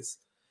that phase.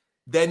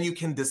 Then you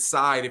can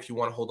decide if you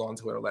want to hold on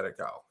to it or let it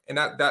go. And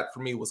that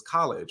for me was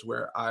college,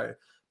 where I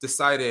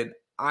decided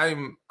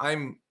I'm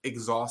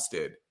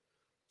exhausted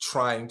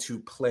trying to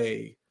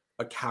play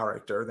a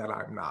character that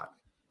I'm not.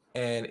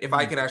 And if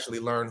I can actually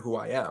learn who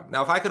I am.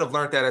 Now, if I could have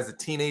learned that as a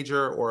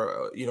teenager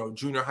or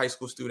junior high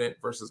school student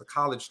versus a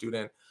college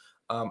student,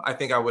 I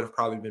think I would have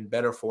probably been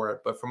better for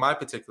it. But for my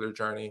particular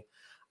journey,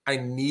 I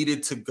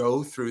needed to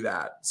go through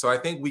that. So I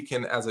think we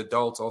can, as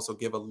adults, also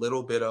give a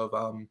little bit of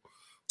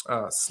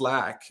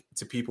slack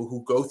to people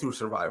who go through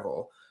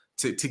survival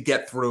to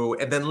get through,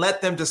 and then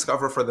let them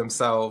discover for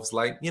themselves,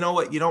 like, you know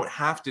what, you don't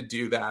have to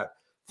do that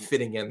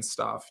fitting in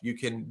stuff. You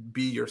can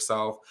be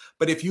yourself.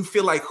 But if you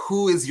feel like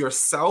who is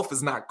yourself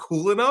is not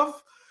cool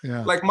enough,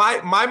 like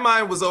my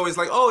mind was always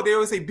like, oh, they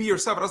always say be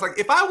yourself. And I was like,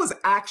 if I was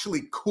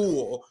actually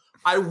cool,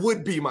 I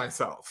would be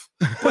myself,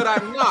 but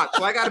I'm not.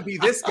 So I got to be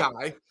this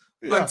guy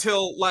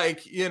until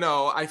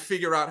I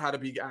figure out how to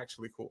be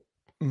actually cool.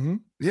 Mm-hmm.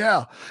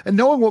 Yeah. And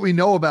knowing what we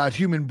know about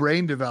human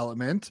brain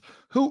development,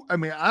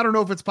 I don't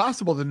know if it's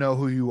possible to know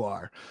who you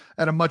are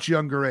at a much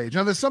younger age.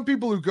 Now, there's some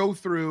people who go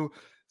through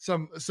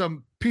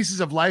some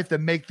pieces of life that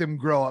make them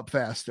grow up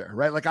faster,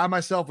 right? Like I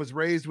myself was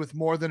raised with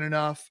more than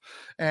enough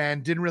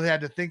and didn't really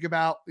have to think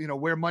about,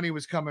 where money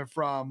was coming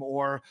from,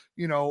 or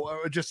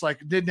just like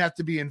didn't have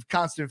to be in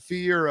constant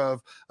fear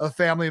of a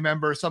family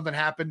member, something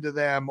happened to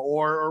them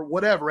or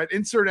whatever, right?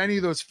 Insert any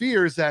of those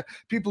fears that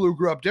people who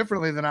grew up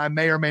differently than I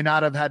may or may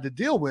not have had to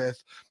deal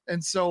with.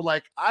 And so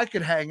like I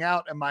could hang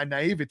out in my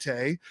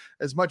naivete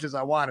as much as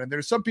I wanted. And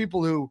there's some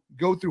people who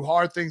go through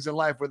hard things in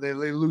life where they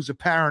lose a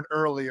parent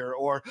earlier,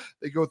 or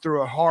they go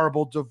through a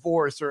horrible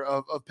divorce or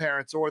of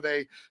parents, or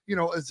they,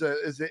 as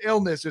an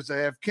illness, as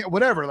they have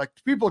whatever, like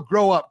people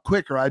grow up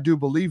quicker. I do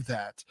believe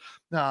that.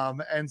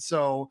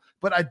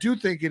 But I do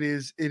think it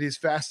is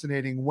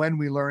fascinating when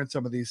we learn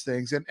some of these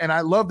things. And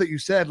I love that you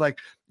said like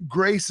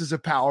grace is a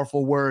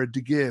powerful word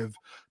to give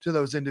to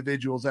those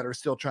individuals that are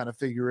still trying to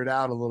figure it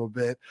out a little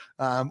bit,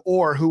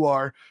 or who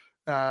are,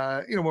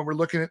 when we're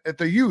looking at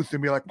the youth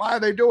and be like, why are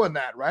they doing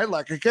that? Right?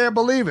 Like, I can't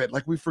believe it.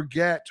 Like we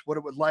forget what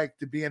it would like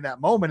to be in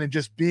that moment and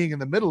just being in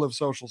the middle of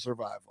social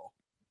survival.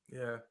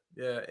 Yeah.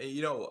 Yeah.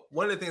 And,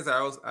 one of the things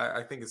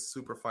I think is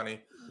super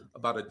funny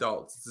about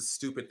adults, it's a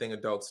stupid thing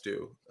adults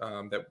do,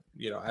 that,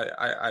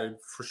 I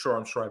for sure,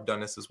 I'm sure I've done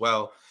this as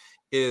well,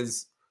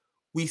 is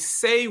we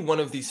say one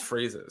of these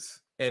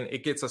phrases and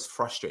it gets us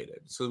frustrated.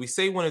 So we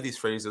say one of these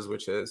phrases,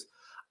 which is,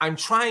 I'm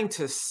trying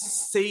to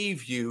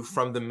save you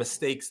from the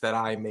mistakes that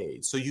I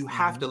made, so you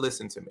have to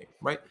listen to me,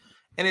 right?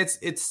 And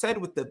it's said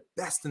with the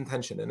best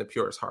intention and the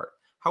purest heart.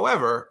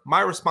 However, my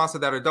response to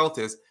that adult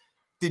is,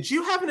 did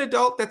you have an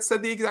adult that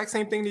said the exact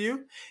same thing to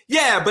you?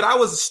 Yeah, but I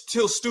was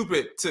still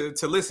stupid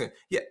to listen.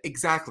 Yeah,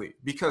 exactly.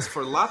 Because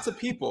for lots of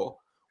people,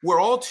 we're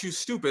all too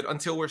stupid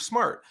until we're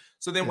smart.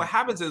 So then what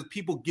happens is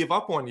people give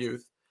up on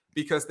youth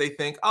because they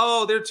think,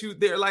 oh,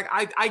 they're like,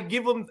 I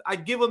give them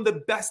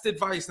the best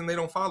advice and they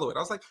don't follow it. I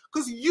was like,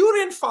 because you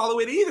didn't follow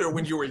it either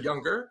when you were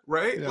younger,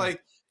 right? Yeah.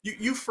 Like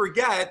you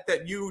forget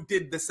that you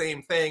did the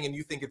same thing and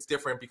you think it's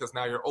different because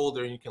now you're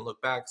older and you can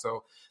look back.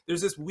 So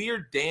there's this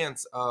weird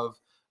dance of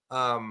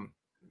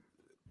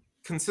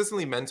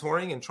consistently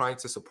mentoring and trying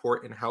to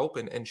support and help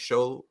and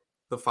show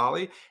the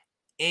folly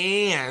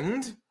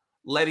and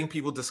letting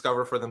people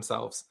discover for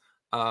themselves.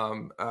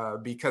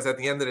 Because at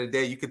the end of the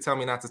day, you could tell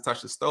me not to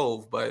touch the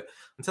stove, but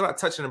until I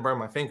touch it and burn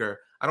my finger,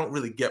 I don't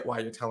really get why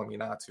you're telling me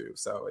not to.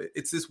 So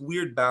it's this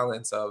weird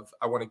balance of,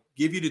 I want to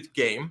give you the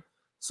game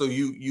so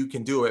you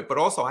can do it, but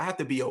also I have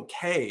to be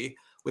okay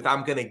with,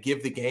 I'm going to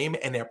give the game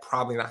and they're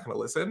probably not going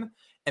to listen.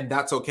 And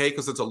that's okay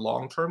because it's a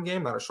long-term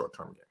game, not a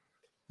short-term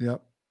game.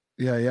 Yep.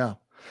 Yeah.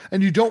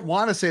 And you don't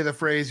want to say the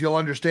phrase, you'll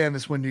understand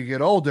this when you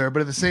get older, but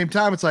at the same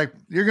time, it's like,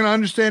 you're going to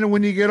understand it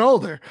when you get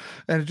older.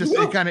 And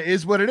it kind of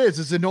is what it is.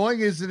 As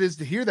annoying as it is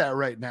to hear that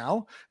right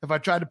now, if I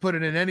tried to put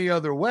it in any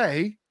other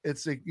way,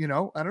 it's like, I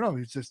don't know.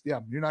 It's just,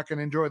 you're not going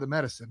to enjoy the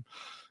medicine.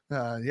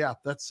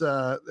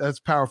 That's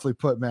powerfully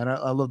put, man.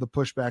 I love the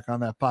pushback on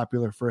that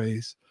popular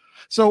phrase.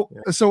 So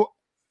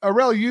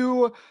Arel,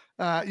 you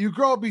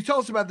grow up, you tell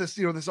us about this,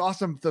 this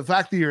awesome, the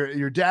fact that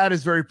your dad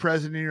is very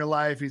present in your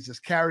life. He's this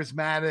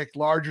charismatic,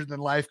 larger than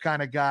life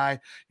kind of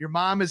guy. Your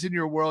mom is in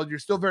your world. You're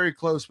still very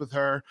close with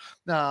her.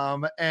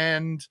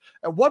 And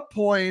at what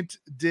point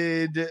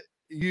did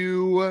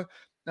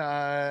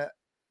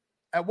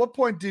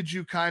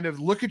you kind of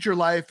look at your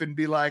life and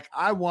be like,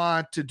 I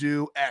want to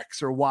do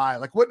X or Y?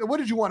 Like, what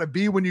did you want to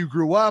be when you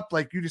grew up?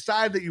 Like, you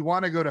decided that you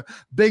want to go to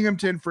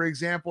Binghamton, for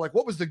example. Like,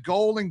 what was the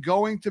goal in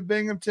going to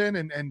Binghamton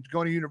and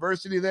going to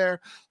university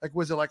there? Like,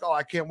 was it like, oh,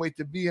 I can't wait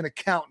to be an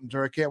accountant,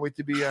 or I can't wait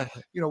to be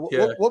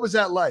what was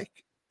that like?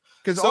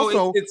 Because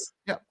go ahead.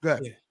 Yeah.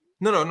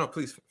 No,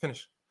 please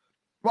finish.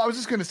 Well, I was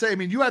just going to say, I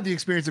mean, you had the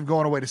experience of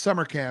going away to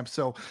summer camp.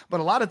 So, but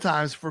a lot of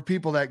times for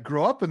people that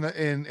grow up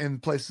in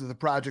places of the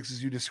projects,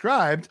 as you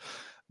described,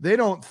 they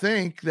don't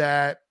think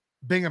that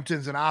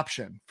Binghamton's an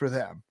option for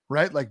them,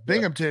 right? Like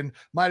Binghamton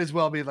might as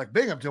well be like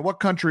Binghamton.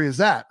 What country is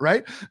that?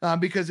 Right.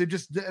 Because it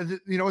just,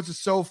 it's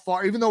just so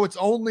far, even though it's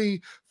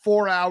only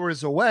 4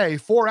 hours away.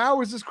 4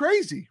 hours is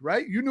crazy,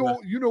 right? You know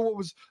what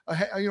was a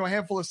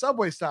handful of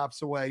subway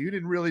stops away. You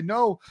didn't really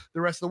know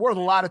the rest of the world.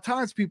 A lot of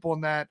times people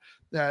in that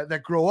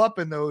grow up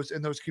in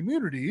those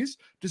communities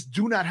just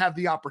do not have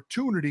the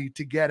opportunity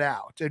to get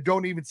out. They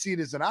don't even see it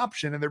as an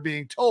option, and they're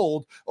being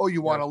told, "Oh,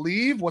 you want to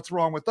leave? What's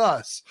wrong with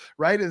us?"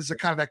 Right? It's a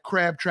kind of that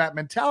crab trap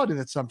mentality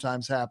that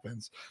sometimes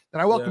happens.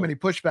 And I welcome any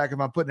pushback if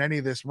I'm putting any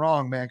of this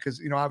wrong, man,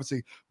 because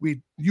obviously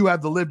you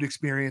have the lived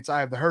experience, I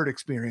have the heard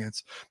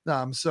experience.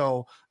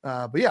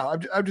 But yeah,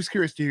 I'm just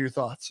curious to hear your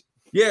thoughts.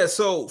 Yeah.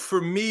 So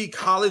for me,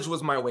 college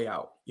was my way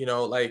out.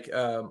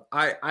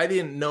 I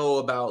didn't know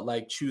about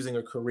like choosing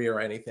a career or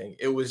anything.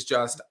 It was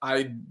just,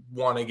 I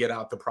want to get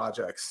out the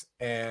projects,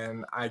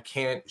 and I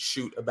can't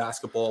shoot a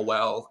basketball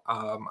well.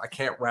 I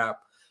can't rap,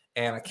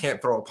 and I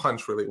can't throw a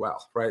punch really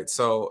well. Right.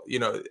 So,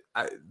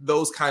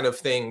 those kind of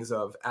things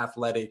of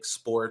athletics,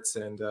 sports,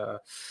 and,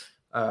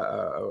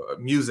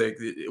 music,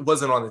 it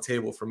wasn't on the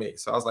table for me.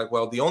 So I was like,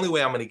 well, the only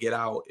way I'm going to get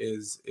out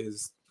is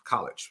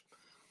college.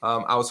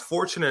 I was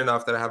fortunate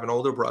enough that I have an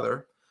older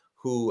brother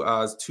who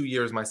is 2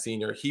 years my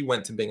senior. He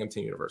went to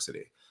Binghamton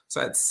University.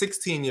 So at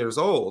 16 years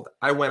old,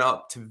 I went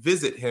up to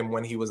visit him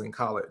when he was in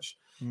college.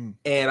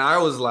 And I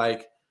was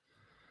like,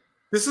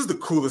 this is the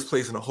coolest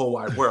place in the whole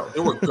wide world.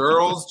 There were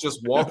girls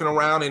just walking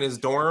around in his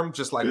dorm,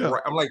 just like,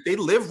 I'm like, they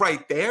live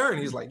right there? And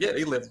he's like, yeah,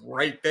 they live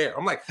right there.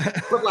 I'm like,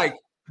 but like,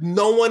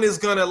 no one is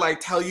going to like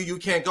tell you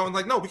can't go. And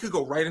like, no, we could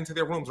go right into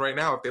their rooms right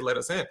now if they let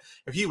us in.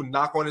 If he would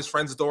knock on his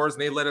friends' doors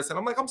and they let us in,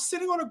 I'm like, I'm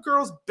sitting on a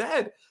girl's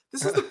bed.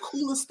 This is the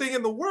coolest thing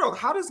in the world.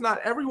 How does not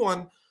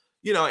everyone,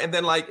 and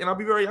then like, and I'll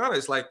be very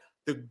honest, like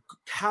the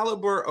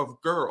caliber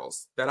of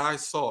girls that I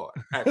saw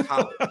at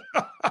college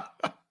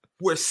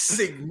were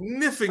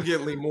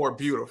significantly more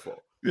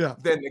beautiful than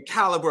the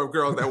caliber of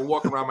girls that were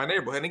walking around my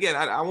neighborhood. And again,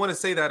 I want to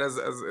say that as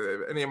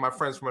any of my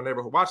friends from my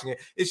neighborhood watching it,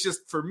 it's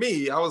just for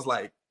me, I was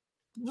like,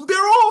 they're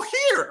all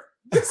here.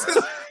 If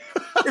this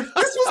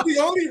was the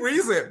only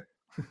reason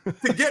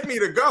to get me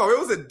to go, it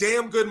was a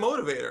damn good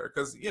motivator.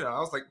 Because I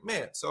was like,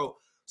 man, so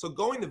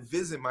going to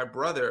visit my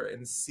brother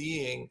and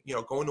seeing,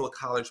 going to a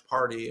college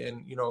party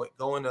and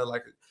going to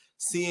like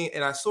seeing,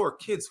 and I saw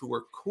kids who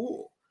were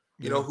cool,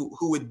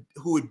 who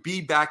would be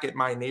back at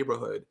my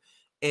neighborhood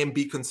and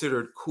be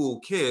considered cool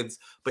kids,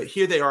 but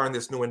here they are in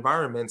this new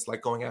environments,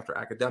 like going after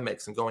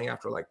academics and going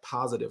after like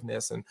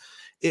positiveness. And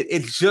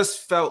it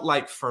just felt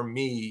like for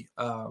me,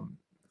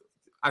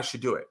 I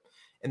should do it.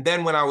 And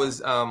then when I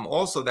was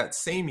also that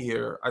same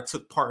year, I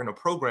took part in a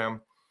program,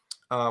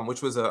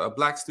 which was a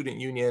Black Student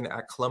Union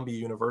at Columbia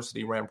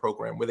University ran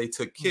program where they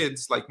took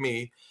kids like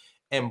me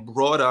and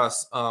brought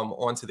us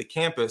onto the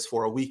campus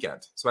for a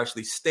weekend. So I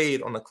actually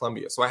stayed on the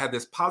Columbia. So I had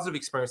this positive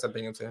experience at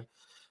Binghamton.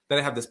 Then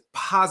I have this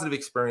positive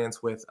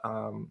experience with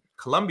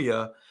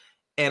Columbia,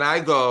 and I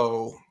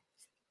go,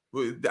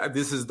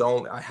 this is the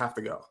only, I have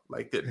to go.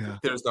 Like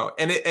there's no,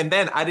 and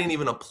then I didn't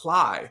even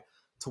apply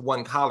to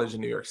one college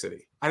in New York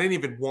City. I didn't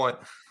even want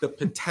the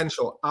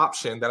potential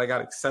option that I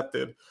got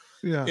accepted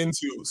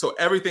into. So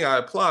everything I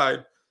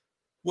applied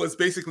was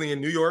basically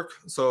in New York.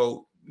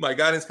 So my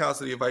guidance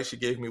counselor, the advice she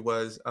gave me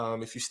was,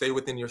 if you stay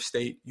within your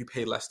state, you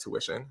pay less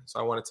tuition. So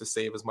I wanted to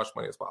save as much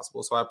money as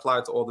possible. So I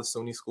applied to all the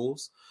SUNY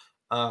schools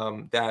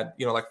that,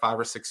 like 5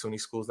 or 6 SUNY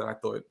schools that I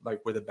thought like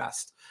were the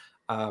best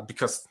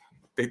because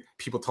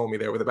people told me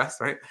they were the best,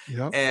 right?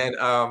 Yep. And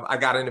I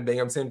got into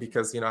Binghamton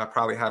because, I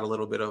probably had a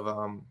little bit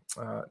of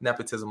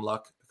nepotism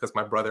luck because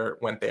my brother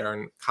went there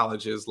and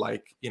colleges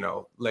like,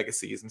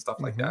 Legacies and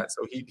stuff like that.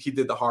 So he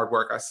did the hard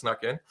work. I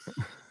snuck in.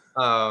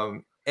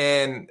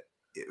 And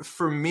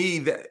for me,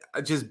 that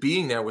just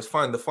being there was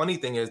fun. The funny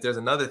thing is there's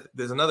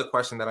another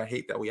question that I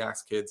hate that we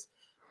ask kids.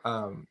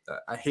 I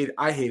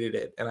hated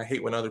it. And I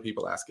hate when other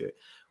people ask it,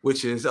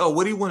 which is, oh,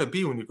 what do you want to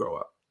be when you grow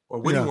up? Or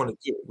what do you want to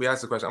do? We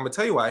ask the question. I'm going to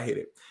tell you why I hate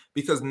it.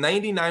 Because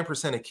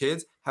 99% of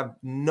kids have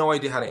no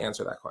idea how to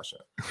answer that question.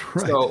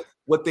 Right. So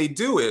what they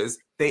do is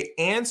they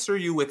answer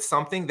you with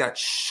something that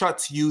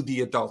shuts you,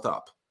 the adult,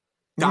 up.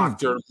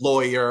 Doctor,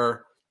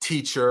 lawyer,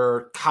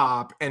 teacher,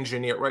 cop,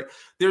 engineer, right?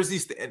 There's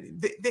these,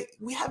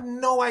 we have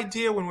no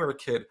idea when we're a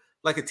kid,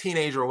 like a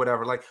teenager or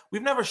whatever. Like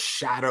we've never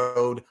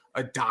shadowed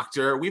a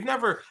doctor. We've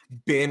never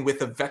been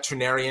with a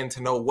veterinarian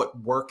to know what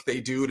work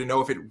they do, to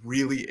know if it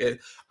really is.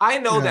 I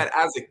know that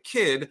as a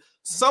kid,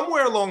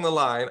 somewhere along the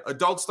line,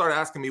 adults start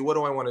asking me, what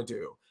do I want to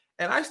do?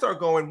 And I start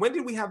going, when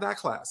did we have that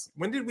class?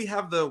 When did we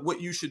have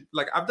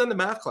I've done the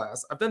math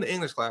class. I've done the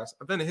English class.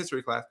 I've done the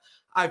history class.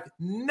 I've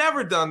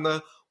never done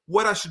the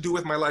what I should do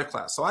with my life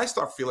class. So I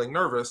start feeling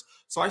nervous.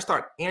 So I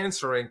start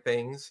answering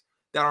things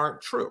that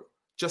aren't true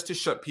just to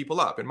shut people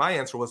up. And my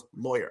answer was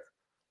lawyer.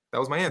 That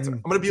was my answer.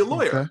 I'm going to be a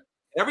lawyer. Okay.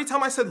 Every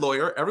time I said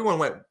lawyer, everyone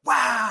went,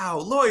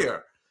 wow,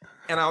 lawyer.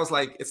 And I was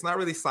like, it's not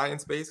really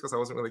science-based because I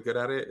wasn't really good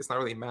at it. It's not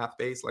really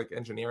math-based like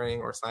engineering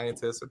or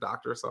scientist or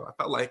doctor. So I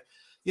felt like,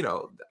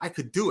 I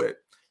could do it.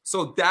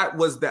 So that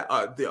was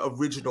the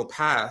original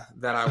path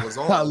that I was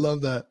on. I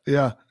love that.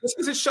 Yeah. Just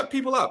because it shut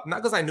people up, not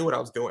because I knew what I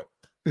was doing.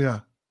 Yeah.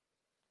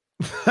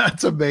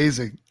 That's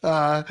amazing.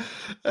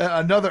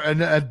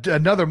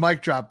 Another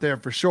mic drop there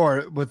for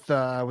sure with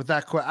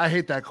that. I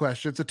hate that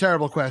question. It's a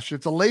terrible question.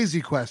 It's a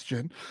lazy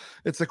question.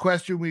 It's a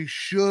question we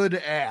should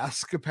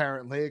ask,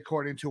 apparently,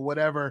 according to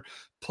whatever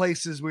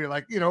places we're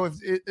like,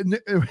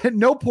 at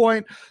no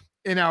point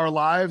in our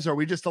lives are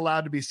we just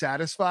allowed to be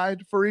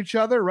satisfied for each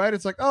other, right?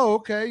 It's like, oh,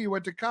 okay, you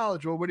went to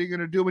college. Well, what are you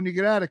going to do when you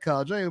get out of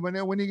college? Hey, when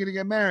are you going to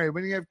get married?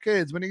 When are you going to have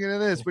kids? When are you going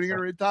to this? When are you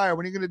going to retire?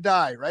 When are you going to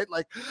die, right?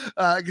 Like,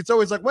 it's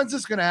always like, when's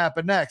this going to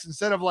happen next?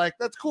 Instead of like,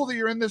 that's cool that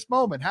you're in this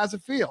moment. How's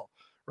it feel?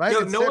 Right?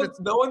 No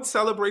one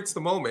celebrates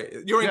the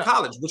moment. You're in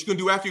college. What you going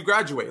to do after you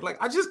graduate? Like,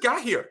 I just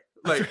got here.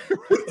 Like,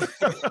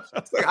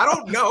 it's like, I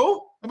don't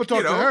know. I'm gonna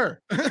talk to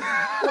her.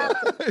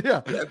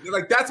 yeah,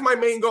 like that's my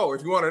main goal.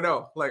 If you want to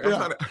know, like I'm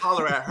trying to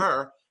holler at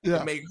her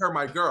and make her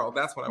my girl.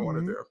 That's what I want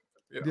to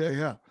do.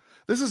 Yeah.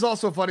 This is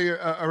also funny,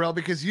 Arel,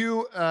 because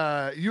you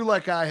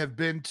like I have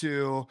been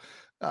to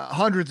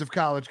hundreds of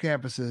college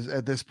campuses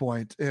at this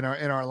point in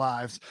our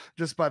lives,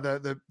 just by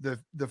the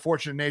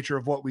fortunate nature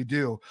of what we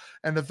do.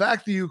 And the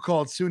fact that you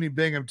called SUNY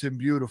Binghamton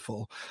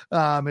beautiful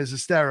is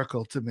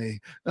hysterical to me,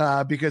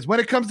 because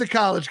when it comes to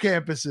college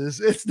campuses,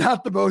 it's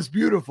not the most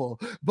beautiful,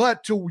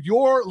 but to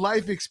your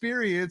life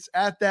experience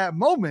at that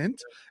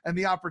moment and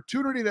the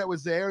opportunity that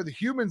was there, the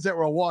humans that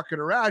were walking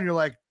around, you're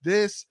like,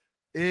 this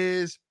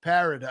is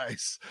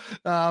paradise.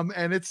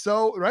 And it's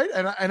so right.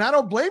 And I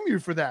don't blame you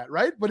for that.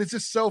 Right. But it's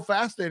just so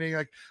fascinating.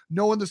 Like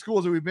knowing the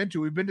schools that we've been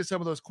to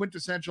some of those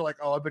quintessential, like,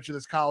 oh, I bet you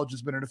this college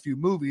has been in a few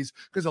movies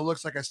because it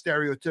looks like a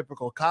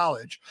stereotypical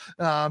college.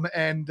 But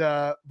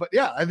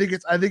yeah, I think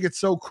it's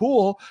so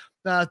cool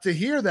to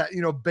hear that,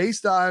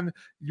 based on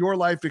your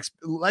life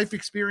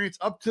experience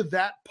up to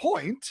that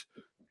point,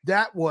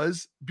 that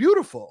was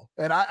beautiful.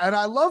 And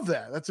I love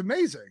that. That's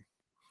amazing.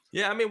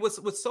 Yeah, I mean,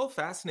 what's so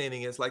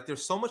fascinating is like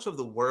there's so much of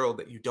the world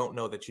that you don't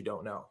know,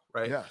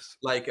 right? Yes.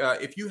 Like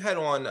if you head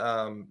on,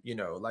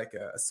 like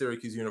a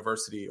Syracuse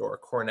University or a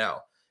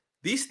Cornell,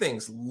 these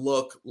things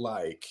look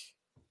like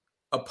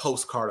a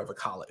postcard of a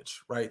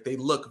college, right? They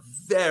look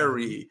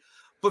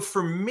but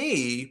for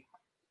me,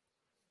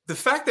 the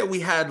fact that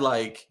we had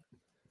like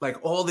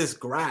all this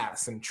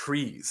grass and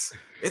trees,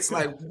 it's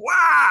like,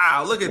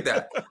 wow, look at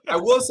that. I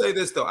will say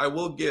this though. I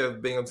will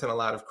give Binghamton a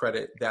lot of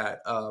credit that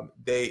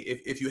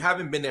if you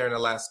haven't been there in the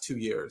last 2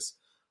 years,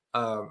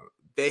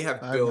 they have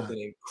built an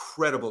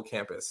incredible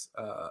campus.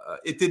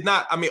 It did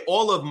not, I mean,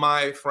 all of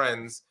my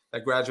friends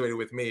that graduated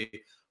with me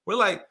were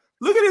like,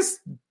 look at this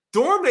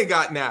dorm they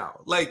got now.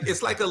 Like,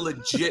 it's like a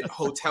legit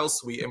hotel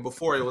suite. And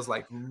before it was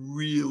like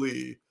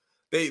really,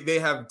 they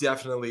have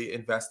definitely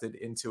invested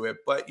into it.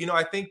 But,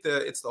 I think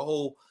it's the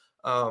whole,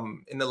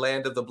 in the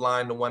land of the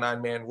blind, the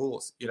one-eyed man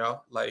rules,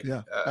 like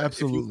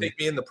absolutely. If you take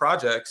me in the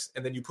projects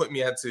and then you put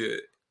me into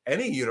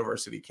any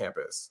university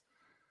campus,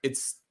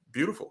 it's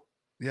beautiful.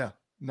 Yeah.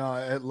 No,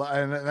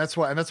 and that's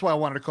why I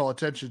wanted to call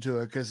attention to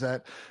it because I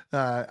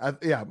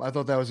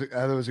thought that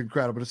was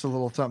incredible. But it's a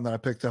little something that I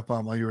picked up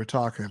on while you were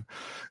talking.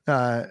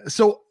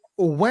 So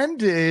when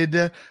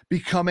did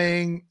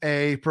becoming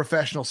a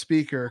professional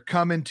speaker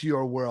come into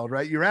your world?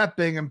 Right, you're at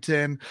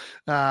Binghamton.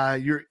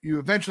 You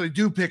eventually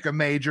do pick a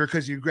major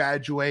because you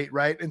graduate,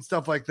 right, and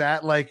stuff like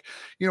that. Like,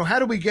 how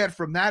do we get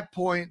from that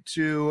point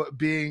to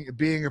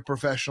being a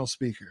professional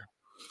speaker?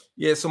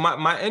 Yeah, so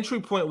my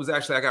entry point was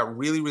actually I got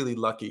really, really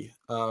lucky,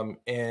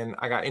 and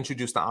I got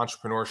introduced to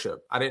entrepreneurship.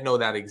 I didn't know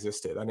that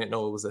existed. I didn't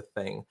know it was a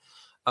thing.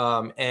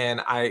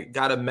 And I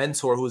got a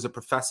mentor who was a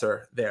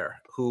professor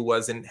there, who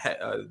was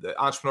the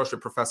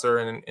entrepreneurship professor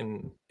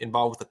and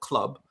involved with a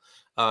club.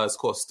 It's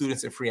called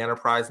Students in Free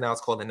Enterprise. Now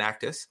it's called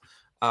Enactus,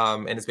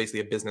 and it's basically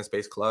a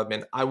business-based club.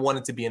 And I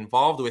wanted to be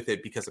involved with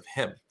it because of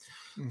him.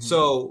 Mm-hmm.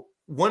 So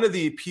one of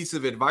the pieces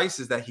of advice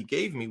that he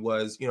gave me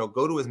was,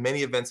 go to as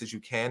many events as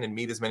you can and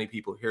meet as many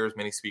people, hear as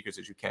many speakers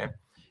as you can.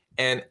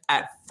 And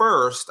at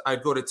first,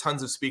 I'd go to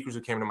tons of speakers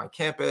who came to my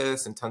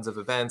campus and tons of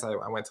events. I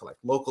went to like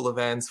local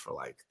events for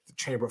like the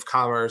Chamber of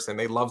Commerce, and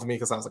they loved me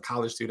because I was a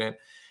college student.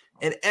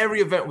 And every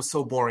event was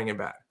so boring and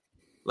bad.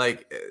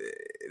 Like,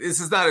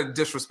 this is not a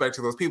disrespect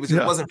to those people. It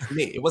just wasn't for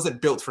me. It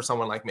wasn't built for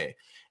someone like me.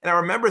 And I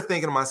remember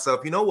thinking to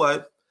myself, you know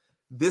what?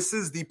 This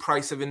is the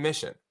price of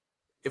admission.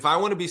 If I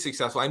want to be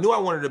successful, I knew I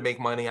wanted to make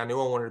money. I knew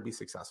I wanted to be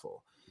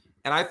successful.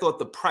 And I thought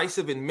the price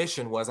of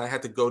admission was I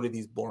had to go to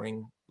these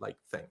boring like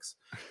things.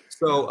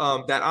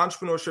 So that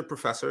entrepreneurship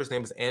professor, his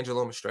name is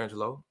Angelo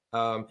Mastrangelo.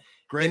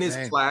 Great in his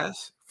name.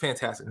 Class,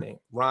 fantastic name,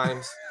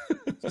 rhymes,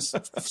 just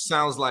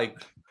sounds like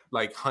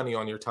honey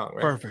on your tongue,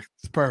 right? Perfect.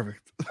 It's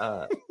perfect.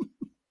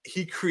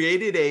 He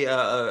created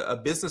a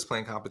business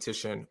plan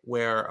competition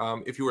where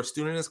if you were a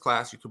student in his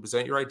class, you could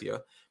present your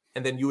idea,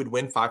 and then you would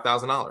win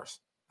 $5,000.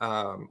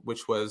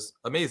 Which was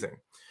amazing.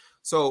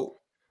 So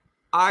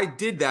I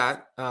did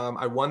that.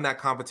 I won that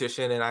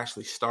competition and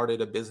actually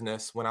started a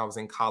business when I was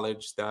in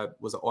college that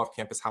was an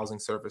off-campus housing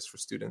service for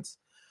students.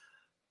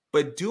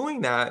 But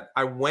doing that,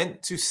 I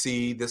went to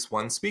see this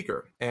one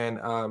speaker, and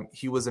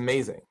he was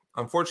amazing.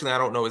 Unfortunately, I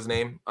don't know his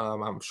name.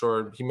 I'm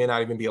sure he may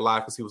not even be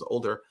alive because he was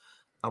older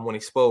when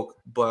he spoke.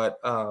 But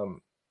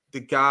the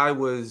guy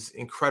was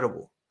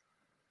incredible,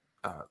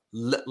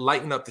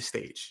 lighting up the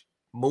stage,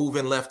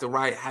 moving left to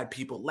right, had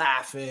people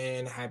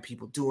laughing, had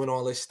people doing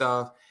all this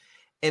stuff.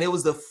 And it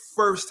was the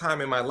first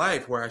time in my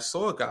life where I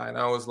saw a guy and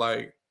I was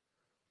like,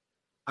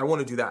 I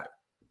want to do that.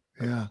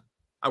 Yeah.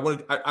 I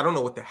don't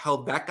know what the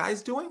hell that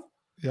guy's doing.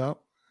 Yeah.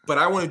 But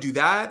I want to do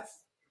that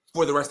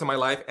for the rest of my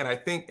life. And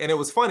it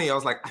was funny. I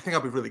was like, I think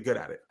I'll be really good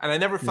at it. And I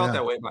never felt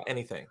that way about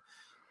anything.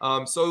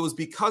 So it was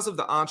because of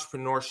the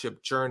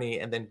entrepreneurship journey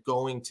and then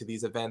going to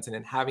these events and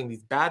then having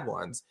these bad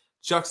ones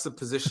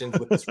juxtapositioned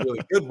with this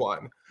really good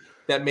one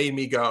that made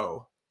me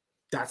go,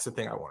 that's the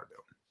thing I want to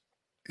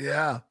do.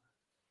 Yeah,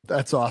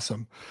 that's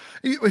awesome.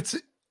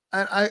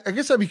 I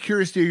guess I'd be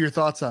curious to hear your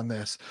thoughts on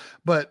this,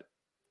 but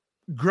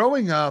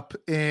growing up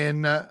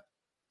in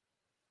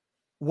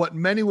what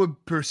many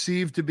would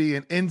perceive to be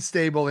an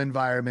unstable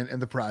environment in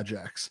the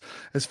projects,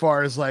 as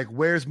far as like,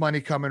 where's money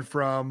coming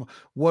from?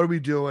 What are we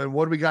doing?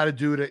 What do we got to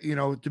do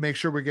to make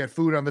sure we get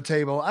food on the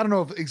table? I don't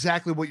know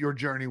exactly what your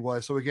journey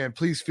was. So again,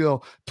 please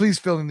fill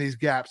in these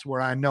gaps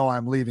where I know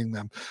I'm leaving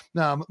them.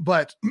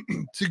 But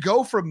to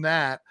go from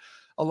that,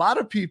 a lot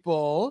of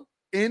people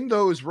in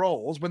those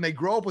roles, when they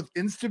grow up with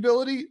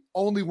instability,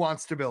 only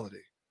want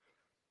stability.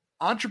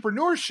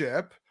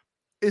 Entrepreneurship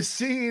is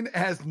seen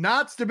as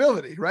not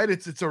stability, right?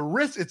 It's a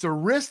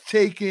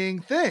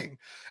risk-taking thing.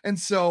 And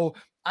so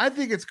I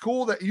think it's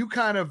cool that you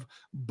kind of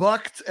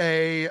bucked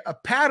a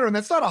pattern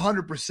that's not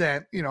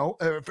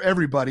 100%, for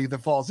everybody that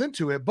falls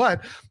into it.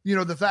 But,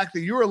 the fact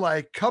that you were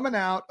like coming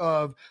out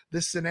of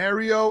this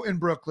scenario in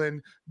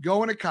Brooklyn,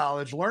 going to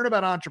college, learn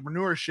about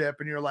entrepreneurship,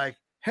 and you're like,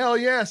 hell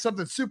yeah,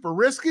 something super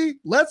risky.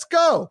 Let's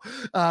go.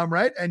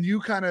 Right. And you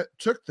kind of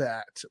took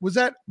that.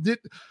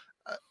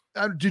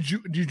 Did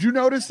you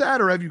notice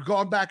that, or have you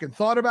gone back and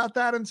thought about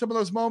that in some of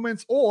those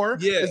moments, or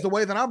is the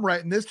way that I'm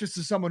writing this just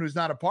as someone who's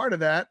not a part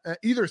of that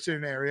either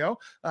scenario,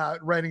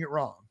 writing it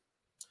wrong?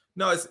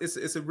 No,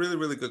 it's a really,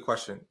 really good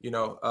question.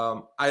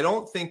 I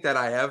don't think that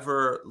I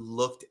ever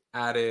looked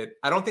at it.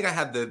 I don't think I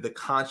had the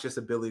conscious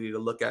ability to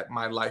look at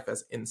my life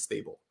as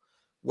unstable.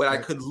 What I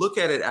could look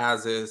at it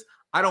as is,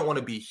 I don't want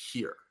to be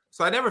here.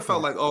 So I never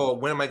felt like, oh,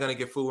 when am I going to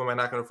get food? When am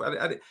I not going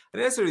to?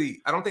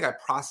 I don't think I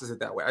processed it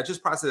that way. I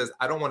just processed it as,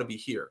 I don't want to be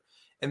here.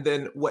 And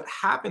then what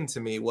happened to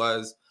me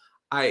was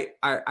I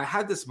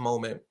had this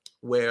moment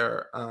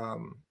where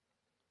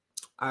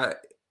I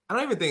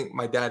don't even think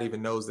my dad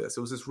even knows this.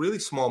 It was this really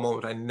small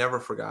moment. I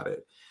never forgot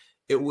it.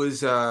 It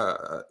was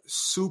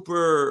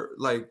super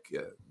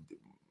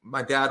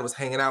my dad was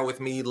hanging out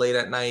with me late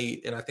at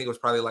night. And I think it was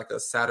probably like a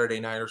Saturday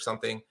night or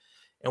something.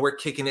 And we're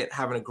kicking it,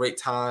 having a great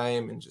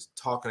time and just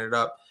talking it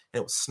up. And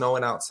it was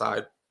snowing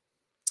outside.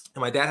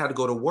 And my dad had to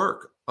go to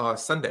work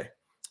Sunday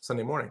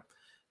morning.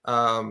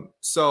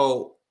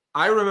 So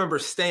I remember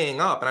staying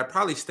up, and I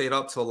probably stayed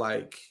up till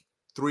like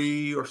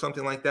 3 or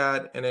something like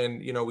that. And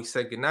then, we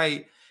said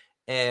goodnight.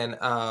 And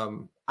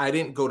I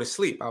didn't go to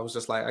sleep. I was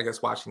just like, I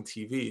guess, watching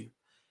TV.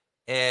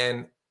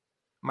 And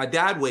my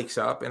dad wakes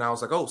up and I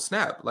was like, oh,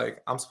 snap.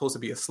 Like, I'm supposed to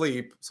be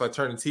asleep. So I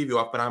turn the TV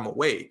off, but I'm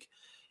awake.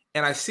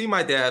 And I see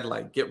my dad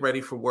like get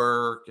ready for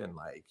work, and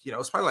like,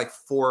 it's probably like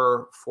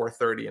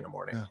 4:30 in the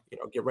morning,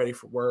 get ready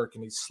for work.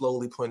 And he's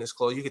slowly putting his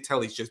clothes. You could tell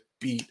he's just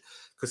beat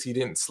because he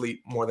didn't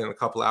sleep more than a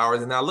couple of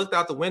hours. And I looked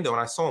out the window and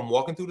I saw him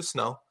walking through the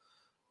snow,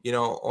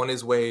 on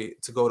his way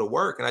to go to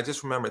work. And I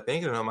just remember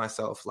thinking to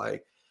myself,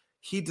 like,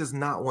 he does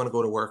not want to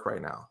go to work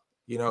right now.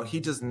 He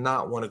does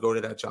not want to go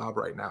to that job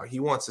right now. He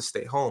wants to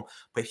stay home,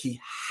 but he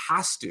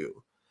has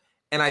to.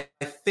 And I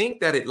think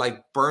that it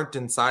like burnt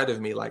inside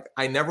of me. Like,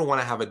 I never want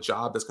to have a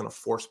job that's going to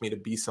force me to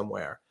be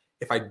somewhere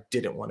if I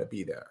didn't want to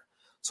be there.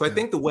 So I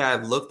think the way I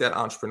looked at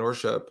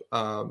entrepreneurship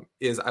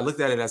is I looked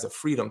at it as a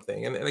freedom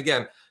thing. And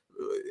again,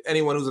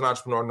 anyone who's an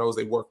entrepreneur knows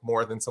they work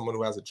more than someone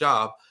who has a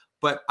job.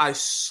 But I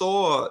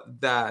saw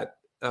that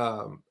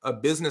a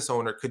business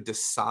owner could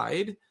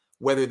decide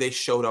whether they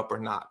showed up or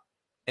not.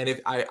 And if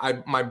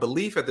my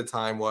belief at the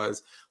time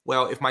was,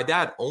 well, if my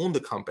dad owned the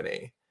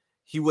company,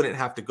 he wouldn't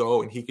have to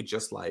go and he could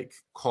just like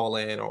call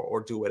in or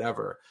do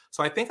whatever.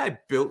 So I think I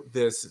built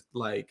this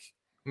like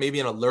maybe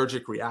an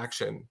allergic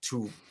reaction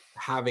to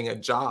having a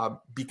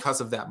job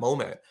because of that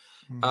moment.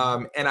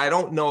 And I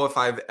don't know if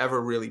I've ever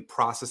really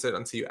processed it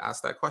until you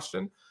asked that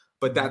question.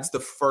 But that's the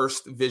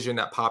first vision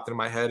that popped in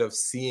my head of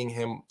seeing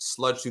him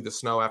sludge through the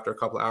snow after a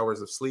couple of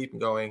hours of sleep and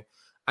going,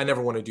 I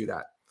never want to do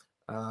that.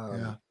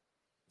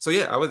 So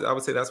yeah, I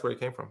would say that's where it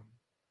came from.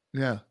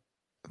 Yeah.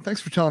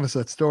 Thanks for telling us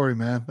that story,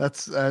 man.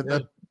 That's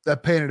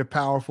that painted a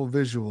powerful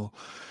visual.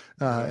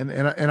 And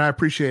I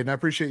appreciate it. And I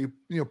appreciate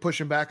you,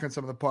 pushing back on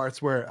some of the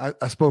parts where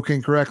I spoke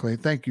incorrectly.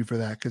 Thank you for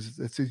that, because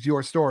it's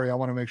your story. I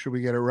want to make sure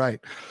we get it right.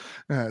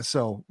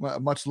 So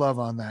much love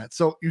on that.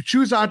 So you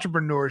choose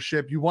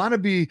entrepreneurship.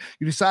 You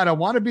decide I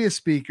want to be a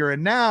speaker,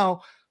 and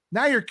now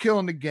you're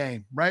killing the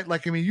game, right?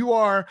 Like, I mean,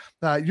 you're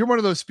one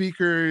of those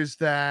speakers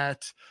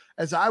that,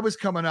 as I was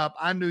coming up,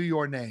 I knew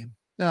your name.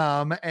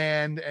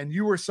 And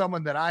you were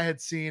someone that I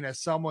had seen as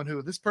someone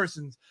who, this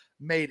person's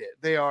made it.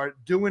 They are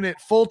doing it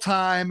full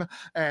time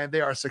and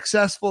they are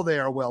successful. They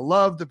are well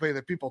loved. The way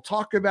that people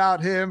talk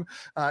about him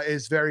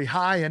is very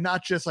high, and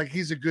not just like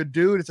he's a good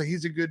dude. It's like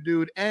he's a good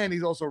dude and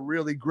he's also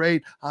really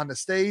great on the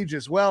stage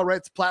as well, right?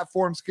 It's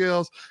platform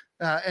skills.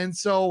 And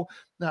so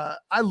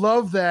I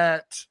love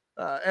that.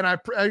 And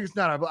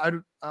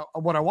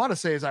what I want to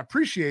say is I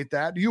appreciate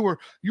that you were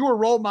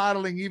role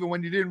modeling even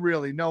when you didn't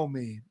really know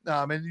me.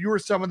 And you were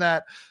someone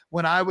that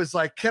when I was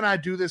like, can I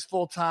do this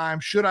full time?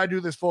 Should I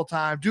do this full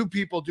time? Do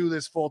people do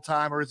this full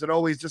time? Or is it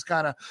always just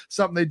kind of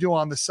something they do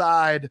on the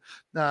side?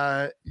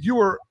 You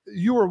were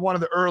one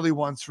of the early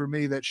ones for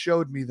me that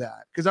showed me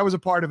that, because I was a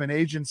part of an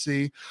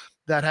agency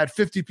that had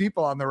 50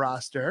 people on the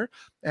roster.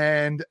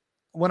 And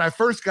when I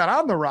first got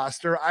on the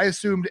roster, I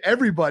assumed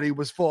everybody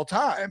was full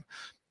time.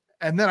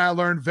 And then I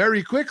learned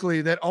very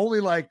quickly that only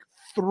like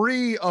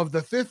 3 of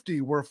the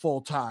 50 were full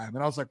time.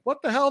 And I was like,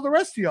 what the hell are the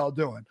rest of y'all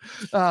doing?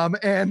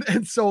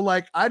 And so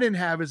like, I didn't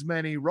have as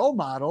many role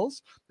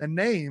models and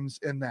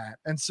names in that.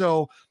 And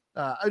so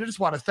I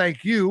just want to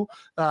thank you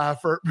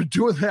for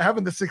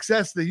having the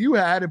success that you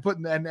had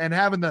and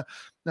having the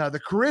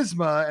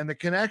charisma and the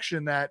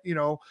connection that,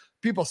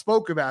 people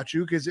spoke about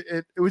you, because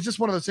it was just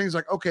one of those things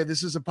like, okay,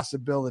 this is a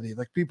possibility.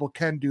 Like, people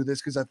can do this,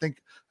 because I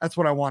think that's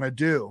what I want to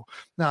do.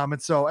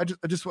 And so I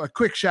just a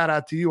quick shout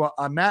out to you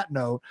on that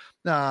note.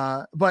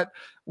 But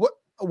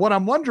what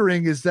I'm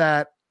wondering is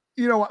that,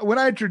 when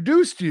I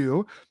introduced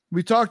you,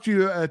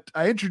 I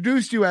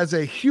introduced you as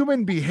a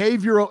human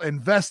behavioral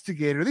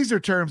investigator. These are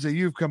terms that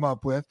you've come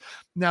up with.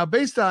 Now,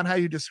 based on how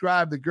you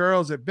describe the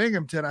girls at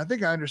Binghamton, I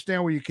think I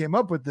understand where you came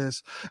up with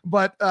this.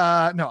 But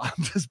no,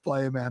 I'm just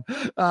playing, man.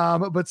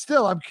 But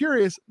still, I'm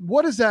curious,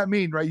 what does that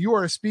mean, right? You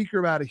are a speaker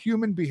about a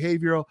human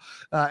behavioral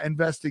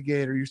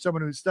investigator. You're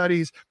someone who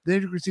studies the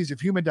intricacies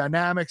of human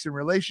dynamics and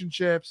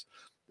relationships.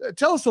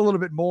 Tell us a little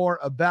bit more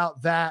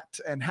about that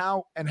and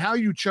how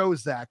you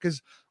chose that,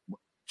 because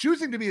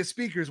choosing to be a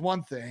speaker is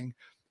one thing.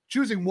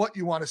 Choosing what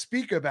you want to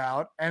speak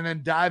about and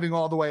then diving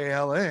all the way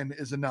hell in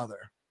is another.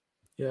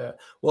 Yeah.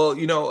 Well,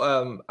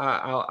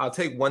 I'll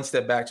take one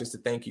step back just to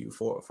thank you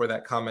for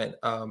that comment.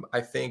 I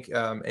think,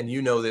 and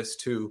this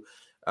too,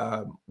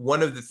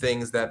 one of the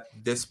things that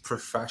this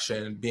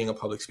profession, being a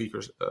public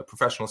speaker, a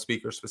professional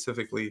speaker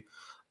specifically,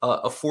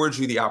 affords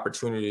you the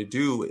opportunity to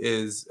do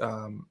is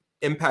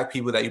impact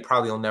people that you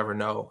probably will never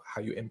know how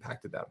you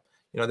impacted them.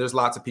 There's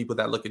lots of people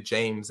that look at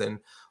James and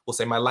will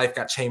say, my life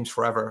got changed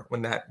forever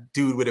when that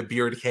dude with a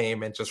beard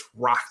came and just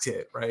rocked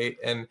it, right?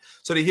 And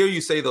so to hear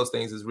you say those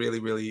things is really,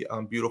 really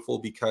beautiful,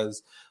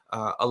 because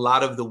a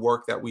lot of the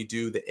work that we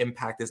do, the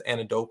impact is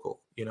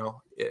anecdotal.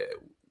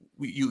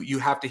 You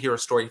have to hear a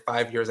story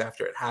 5 years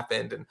after it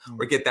happened,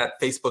 or get that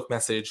Facebook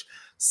message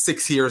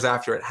 6 years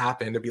after it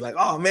happened to be like,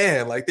 oh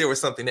man, like there was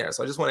something there.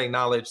 So I just want to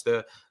acknowledge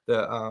the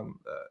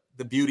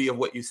beauty of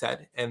what you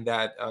said, and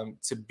that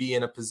to be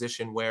in a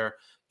position where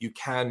you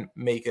can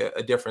make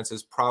a difference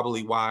is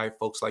probably why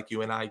folks like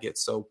you and I get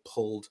so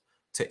pulled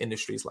to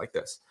industries like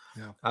this.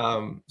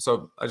 Yeah.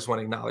 So I just want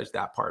to acknowledge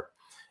that part.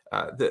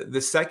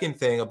 The second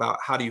thing about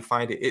how do you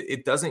find it,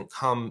 it doesn't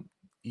come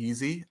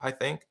easy. I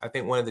think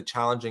one of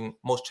the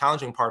most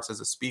challenging parts as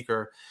a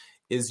speaker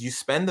is you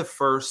spend the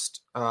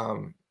first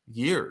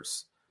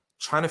years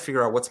trying to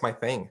figure out what's my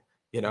thing,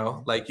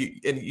 like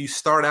you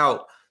start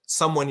out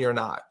someone you're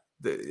not.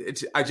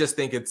 I just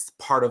think it's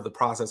part of the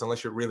process,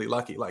 unless you're really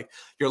lucky. Like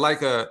you're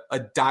like a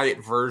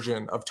diet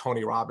version of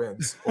Tony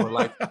Robbins, or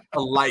like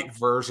a light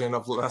version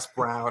of Les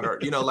Brown, or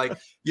like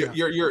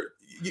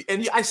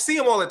and I see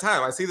them all the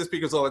time. I see the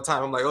speakers all the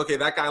time. I'm like, okay,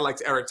 that guy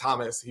likes Eric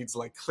Thomas. He's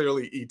like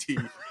clearly ET,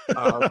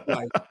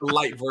 like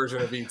light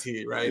version of ET,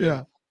 right?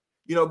 Yeah.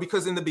 And,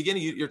 because in the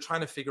beginning, you're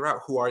trying to figure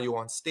out who are you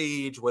on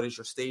stage? What is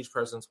your stage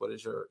presence? What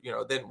is your,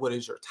 then what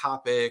is your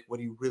topic? What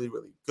are you really,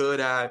 really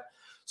good at?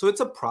 So it's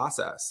a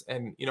process.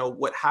 And,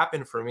 what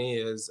happened for me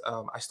is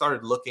I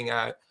started looking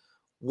at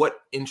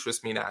what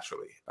interests me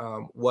naturally.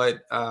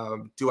 What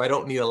do I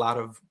don't need a lot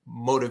of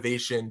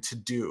motivation to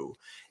do?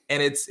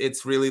 And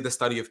it's really the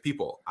study of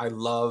people. I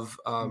love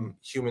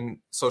human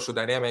social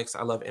dynamics.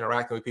 I love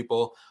interacting with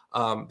people.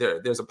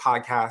 There's a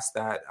podcast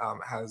that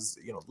has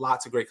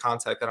lots of great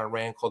content that I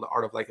ran called The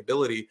Art of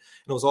Likeability.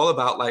 And it was all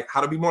about like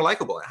how to be more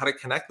likable and how to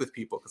connect with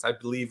people. Because I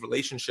believe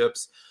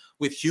relationships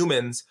with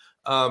humans,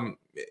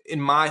 in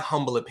my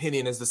humble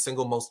opinion, is the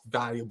single most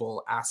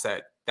valuable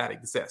asset that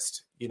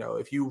exists.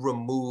 If you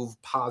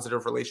remove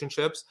positive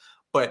relationships,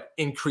 but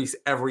increase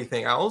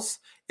everything else,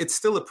 it's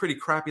still a pretty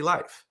crappy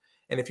life.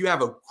 And if you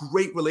have a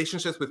great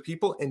relationships with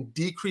people and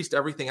decreased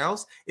everything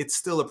else, it's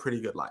still a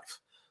pretty good life.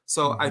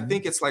 So I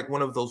think it's like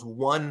one of those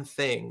one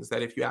things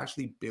that if you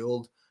actually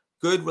build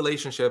good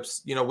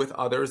relationships, with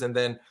others, and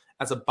then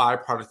as a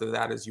byproduct of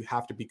that is you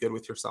have to be good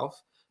with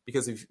yourself.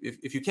 Because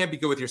if you can't be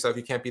good with yourself,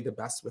 you can't be the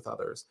best with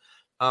others.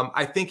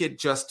 I think it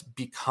just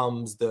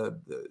becomes the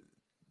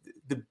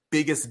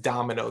biggest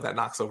domino that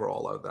knocks over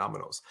all other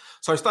dominoes.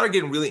 So I started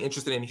getting really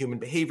interested in human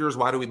behaviors.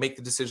 Why do we make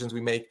the decisions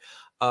we make?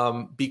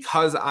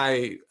 Because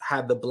I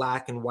had the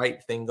black and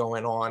white thing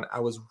going on, I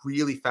was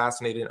really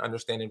fascinated in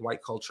understanding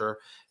white culture,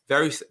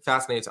 very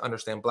fascinated to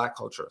understand black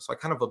culture. So I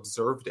kind of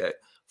observed it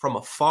from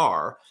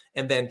afar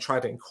and then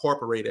tried to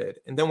incorporate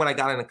it. And then when I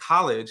got into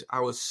college, I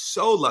was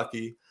so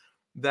lucky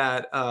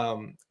that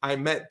I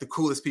met the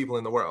coolest people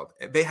in the world.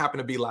 They happen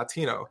to be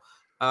Latino.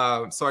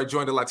 So I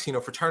joined a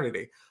Latino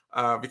fraternity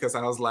because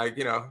I was like,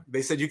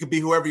 they said you could be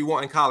whoever you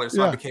want in college.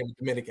 So I became a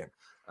Dominican.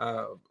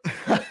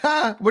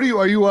 What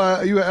are you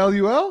a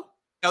LUL?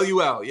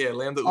 LUL, yeah.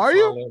 Lambda. Are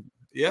you? Lambda.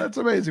 Yeah, that's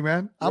amazing,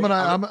 man. I'm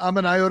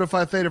an Iota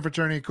Phi Theta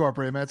fraternity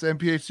incorporated, man. It's an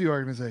MPHC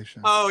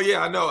organization. Oh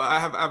yeah, I know. I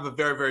have a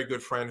very, very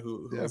good friend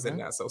who is in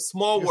that. So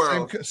small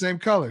world. Same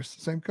colors.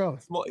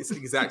 Small, it's the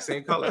exact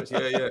same colors.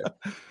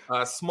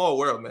 Yeah. Small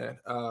world, man.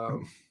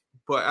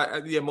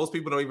 But most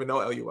people don't even know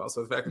LUL.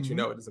 So the fact that you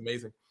know it is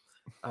amazing.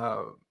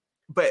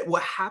 But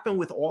what happened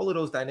with all of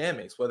those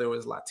dynamics, whether it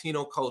was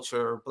Latino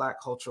culture, black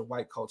culture,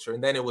 white culture,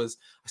 and then I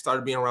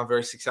started being around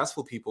very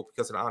successful people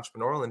because of the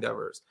entrepreneurial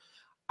endeavors.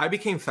 I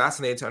became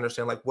fascinated to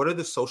understand, like, what are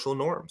the social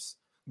norms?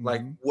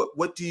 Like,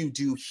 what do you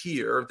do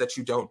here that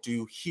you don't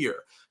do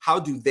here?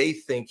 How do they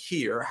think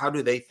here? How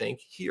do they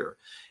think here?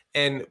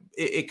 And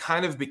it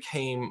kind of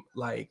became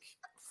like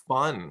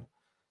fun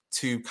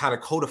to kind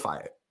of codify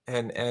it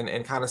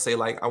and kind of say,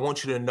 like, I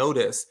want you to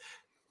notice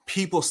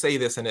people say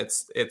this and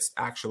it's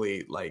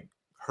actually like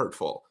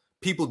hurtful.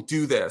 People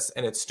do this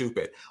and it's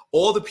stupid.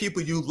 All the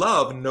people you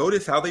love,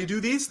 notice how they do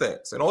these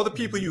things, and all the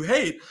people you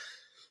hate.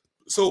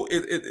 So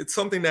it's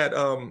something that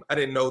I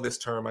didn't know this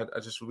term. I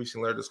just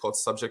recently learned. It's called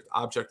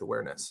subject-object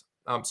awareness.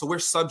 So we're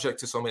subject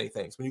to so many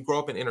things. When you grow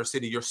up in inner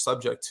city, you're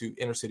subject to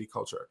inner city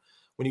culture.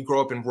 When you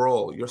grow up in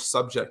rural, you're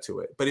subject to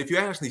it. But if you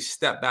actually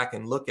step back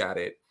and look at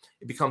it,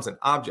 it becomes an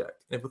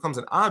object. And if it becomes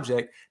an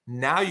object,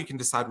 now you can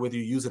decide whether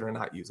you use it or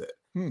not use it.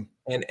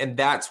 And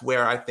that's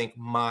where I think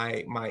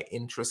my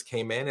interest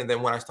came in. And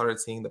then when I started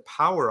seeing the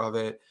power of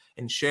it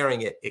and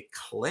sharing it, it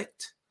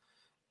clicked.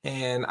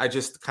 And I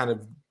just kind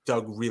of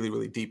dug really,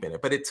 really deep in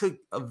it. But it took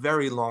a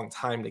very long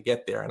time to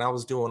get there. And I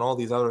was doing all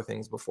these other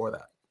things before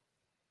that.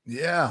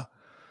 Yeah.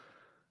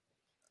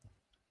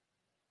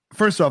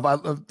 First off,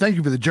 thank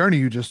you for the journey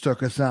you just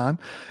took us on.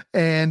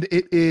 And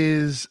it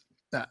is,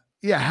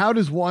 how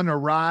does one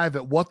arrive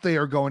at what they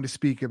are going to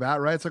speak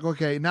about, right? It's like,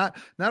 okay, not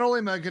only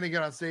am I going to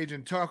get on stage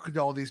and talk to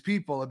all these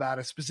people about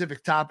a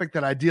specific topic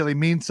that ideally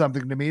means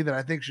something to me that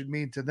I think should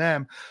mean to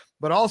them,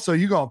 but also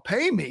you're going to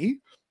pay me.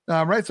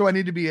 Right. So I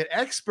need to be an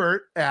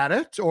expert at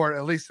it, or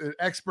at least an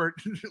expert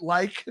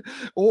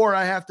or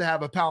I have to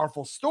have a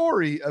powerful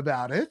story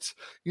about it,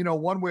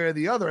 one way or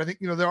the other. I think,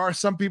 there are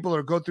some people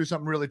that go through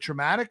something really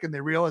traumatic and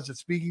they realize that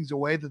speaking is a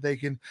way that they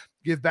can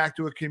give back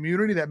to a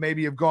community that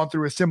maybe have gone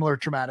through a similar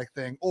traumatic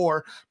thing,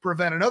 or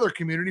prevent another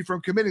community from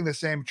committing the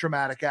same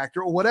traumatic act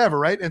or whatever.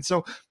 Right. And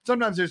so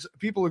sometimes there's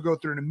people who go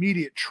through an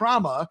immediate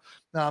trauma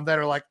that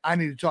are like, I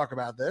need to talk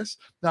about this.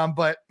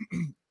 But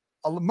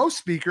most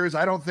speakers,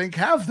 I don't think,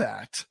 have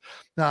that.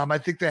 I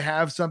think they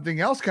have something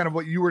else, kind of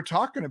what you were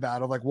talking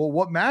about, of like, well,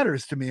 what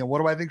matters to me and what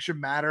do I think should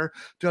matter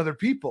to other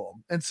people?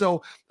 And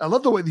so I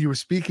love the way that you were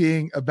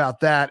speaking about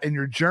that and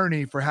your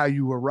journey for how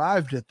you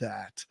arrived at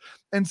that.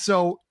 And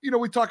so,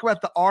 we talk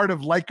about the art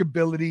of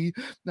likability,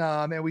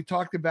 and we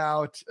talked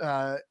about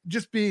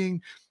just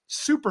being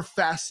super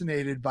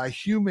fascinated by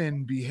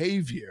human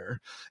behavior.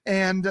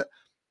 And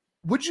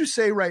would you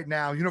say right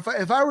now,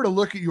 if I were to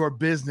look at your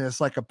business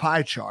like a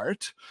pie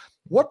chart,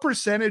 what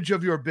percentage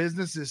of your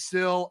business is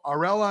still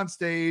Arel on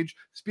stage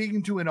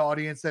speaking to an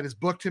audience that has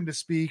booked him to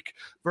speak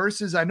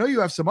versus, I know you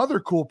have some other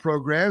cool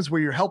programs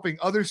where you're helping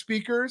other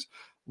speakers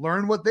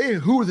learn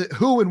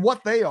who and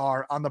what they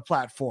are on the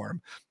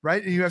platform,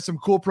 right? And you have some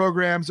cool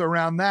programs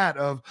around that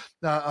of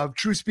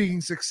true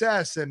speaking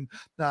success. And,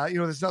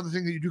 there's another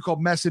thing that you do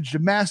called Message to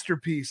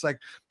Masterpiece. Like,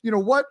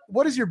 what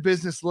does your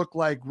business look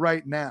like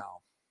right now?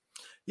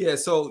 Yeah.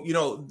 So,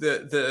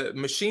 the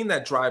machine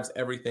that drives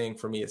everything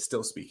for me is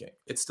still speaking.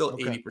 It's still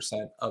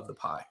 80% of the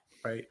pie,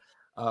 right?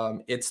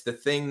 It's the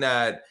thing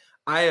that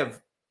I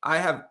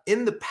have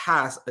in the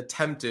past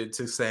attempted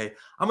to say,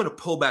 I'm going to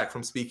pull back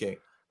from speaking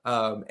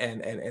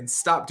and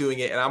stop doing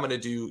it. And I'm going to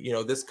do,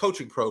 this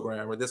coaching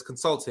program or this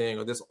consulting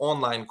or this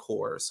online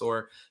course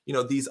or,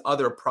 these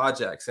other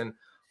projects. And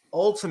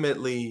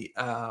ultimately,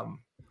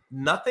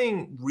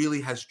 nothing really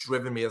has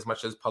driven me as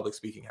much as public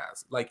speaking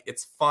has. Like,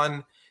 it's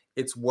fun.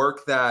 It's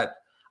work that,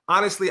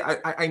 honestly,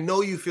 I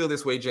know you feel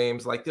this way,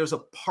 James. Like, there's a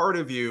part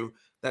of you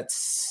that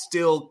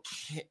still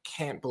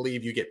can't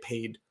believe you get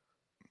paid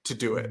to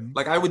do it.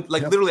 Like, I would,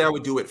 literally, I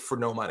would do it for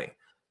no money,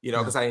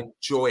 because I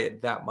enjoy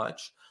it that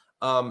much.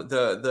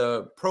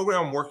 The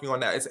program I'm working on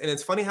now, and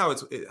it's funny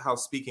how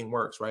speaking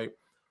works, right?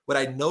 What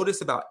I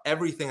notice about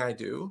everything I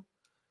do,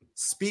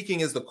 speaking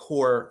is the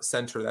core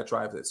center that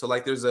drives it. So,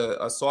 like, there's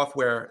a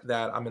software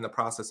that I'm in the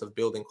process of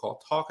building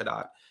called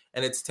Talkadot,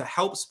 and it's to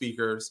help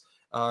speakers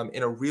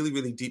in a really,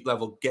 really deep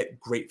level, get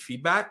great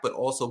feedback, but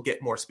also get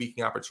more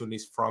speaking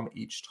opportunities from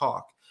each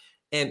talk.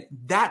 And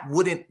that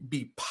wouldn't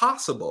be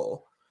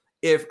possible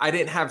if I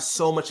didn't have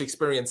so much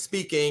experience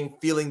speaking,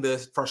 feeling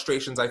the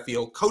frustrations I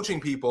feel, coaching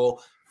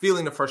people,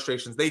 feeling the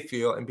frustrations they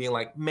feel, and being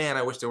like, man,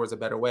 I wish there was a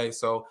better way.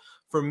 So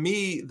for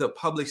me, the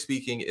public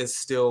speaking is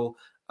still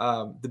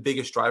the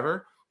biggest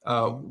driver.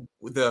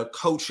 The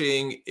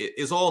coaching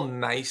is all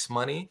nice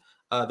money.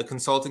 The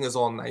consulting is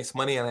all nice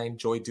money and I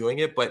enjoy doing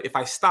it. But if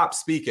I stop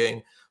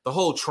speaking, the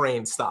whole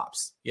train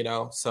stops,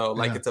 So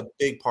it's a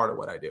big part of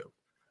what I do.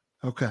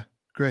 Okay,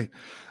 great.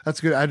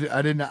 That's good.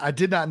 I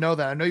did not know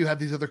that. I know you had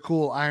these other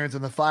cool irons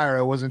in the fire.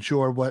 I wasn't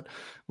sure what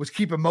was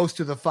keeping most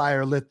of the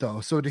fire lit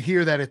though. So to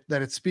hear that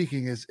it's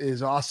speaking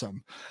is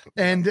awesome.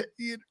 And,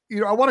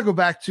 I want to go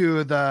back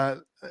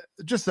to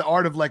just the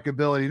art of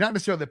likability, not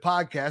necessarily the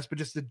podcast, but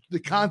just the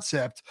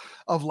concept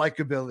of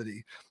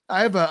likability.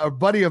 I have a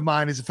buddy of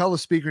mine, he's a fellow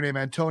speaker named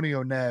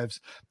Antonio Neves.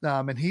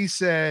 And he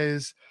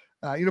says,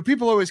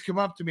 people always come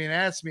up to me and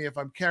ask me if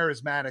I'm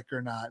charismatic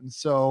or not. And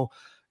so,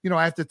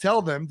 I have to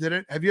tell them,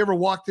 have you ever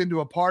walked into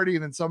a party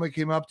and then somebody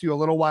came up to you a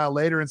little while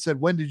later and said,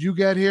 when did you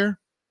get here?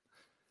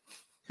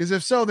 Because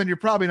if so, then you're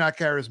probably not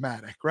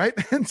charismatic, right?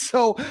 And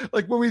so,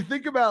 like, when we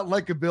think about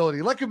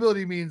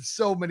likability means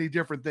so many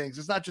different things.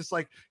 It's not just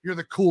like you're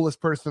the coolest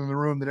person in the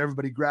room that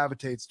everybody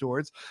gravitates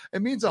towards.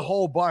 It means a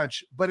whole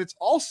bunch, but it's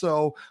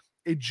also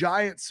a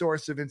giant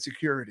source of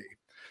insecurity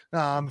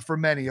for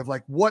many of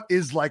like, what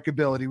is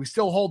likability? We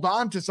still hold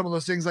on to some of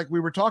those things like we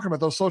were talking about,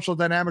 those social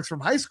dynamics from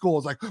high school.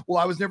 It's like, well,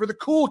 I was never the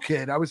cool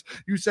kid.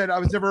 You said I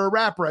was never a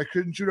rapper. I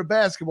couldn't shoot a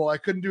basketball. I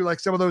couldn't do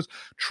like some of those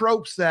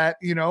tropes that,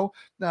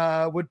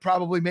 would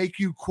probably make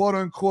you quote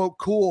unquote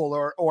cool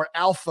or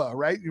alpha,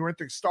 right? You weren't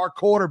the star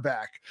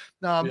quarterback.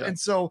 And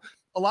so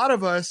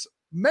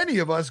many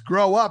of us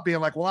grow up being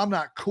like, well, I'm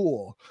not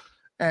cool.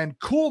 And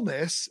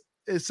coolness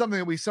is something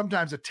that we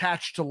sometimes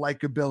attach to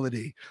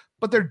likability,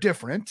 but they're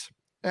different.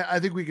 I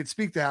think we could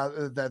speak to how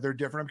that they're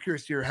different. I'm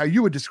curious to hear how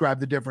you would describe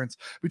the difference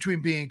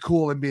between being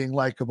cool and being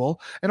likable.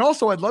 And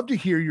also, I'd love to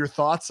hear your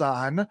thoughts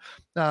on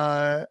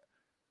as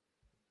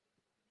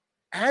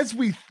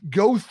we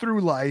go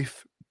through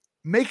life,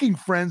 making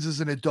friends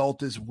as an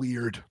adult is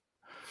weird.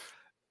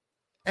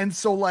 And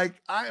so I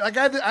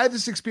had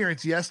this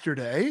experience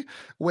yesterday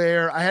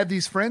where I had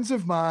these friends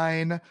of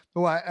mine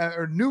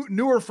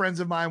newer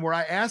friends of mine where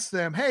I asked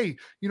them, hey,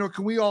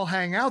 can we all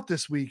hang out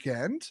this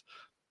weekend?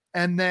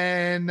 And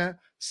then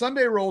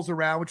Sunday rolls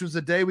around, which was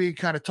the day we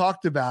kind of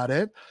talked about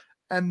it.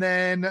 And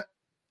then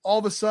all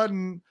of a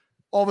sudden,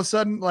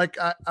 like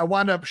I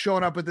wound up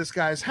showing up at this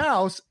guy's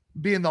house,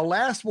 being the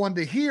last one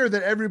to hear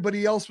that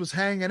everybody else was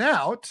hanging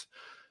out.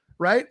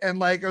 Right. And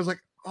like, I was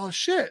like, oh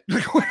shit,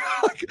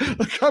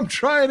 like I'm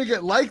trying to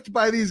get liked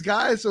by these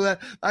guys so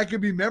that I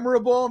can be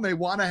memorable and they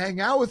want to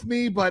hang out with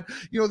me. But,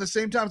 at the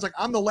same time, it's like,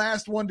 I'm the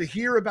last one to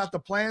hear about the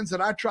plans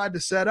that I tried to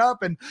set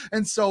up.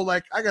 And so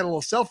like, I got a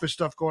little selfish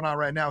stuff going on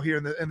right now here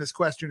in this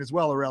question as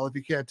well, Arel, if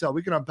you can't tell.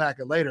 We can unpack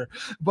it later.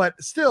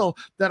 But still,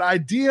 that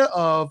idea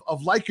of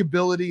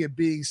likability and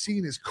being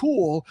seen as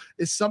cool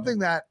is something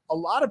that a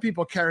lot of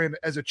people carry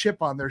as a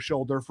chip on their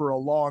shoulder for a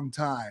long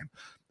time.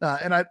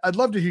 And I'd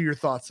love to hear your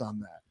thoughts on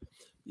that.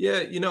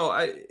 Yeah,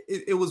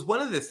 it was one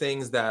of the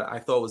things that I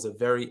thought was a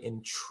very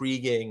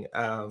intriguing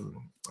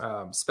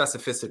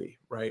specificity,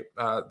 right?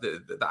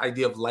 The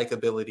idea of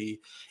likability.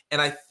 And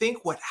I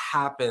think what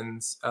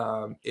happens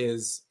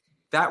is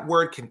that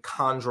word can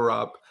conjure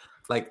up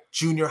like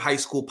junior high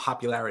school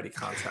popularity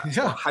contests,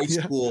 or high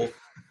school,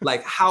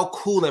 like how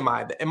cool am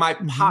I? Am I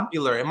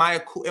popular? Am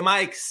I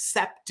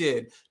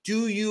accepted?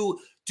 Do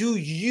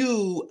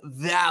you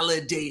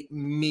validate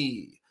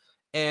me?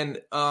 And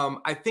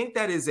I think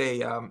that is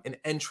an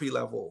entry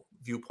level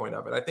viewpoint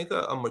of it. I think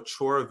a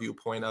mature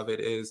viewpoint of it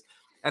is,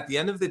 at the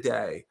end of the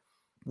day,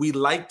 we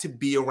like to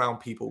be around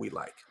people we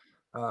like.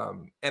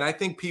 And I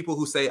think people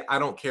who say, I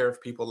don't care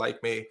if people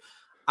like me,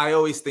 I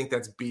always think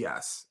that's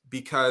BS,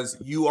 because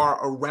you are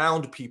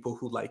around people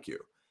who like you.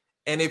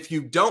 And if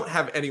you don't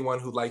have anyone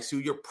who likes you,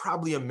 you're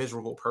probably a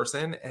miserable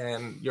person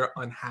and you're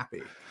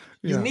unhappy.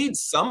 You need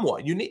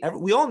someone.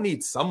 We all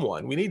need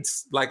someone. We need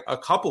like a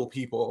couple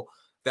people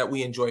that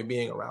we enjoy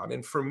being around.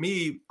 And for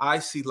me, I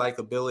see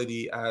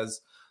likability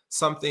as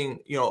something,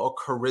 a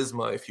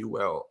charisma, if you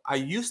will. I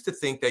used to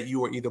think that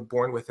you were either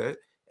born with it,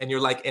 and you're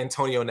like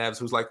Antonio Neves,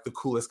 who's like the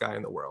coolest guy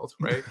in the world,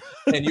 right?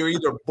 And you're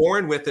either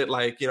born with it,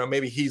 like,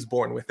 maybe he's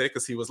born with it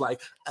because he was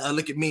like,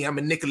 look at me, I'm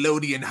a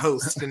Nickelodeon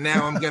host, and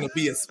now I'm going to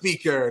be a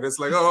speaker. And it's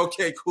like, oh,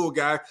 okay, cool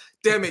guy.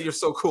 Damn it, you're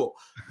so cool.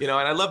 And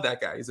I love that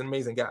guy. He's an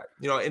amazing guy.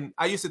 And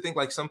I used to think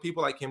like some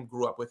people like him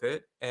grew up with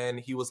it, and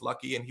he was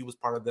lucky, and he was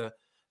part of the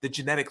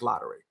genetic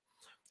lottery.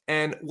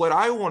 And what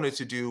I wanted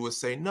to do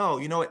was say, no,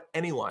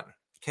 anyone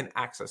can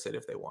access it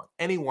if they want.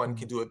 Anyone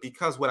can do it,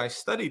 because when I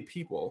studied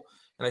people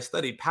and I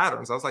studied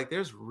patterns, I was like,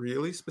 there's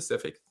really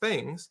specific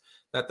things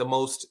that the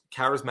most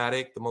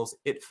charismatic, the most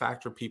it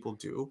factor people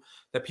do,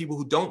 that people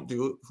who don't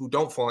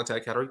fall into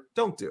that category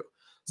don't do.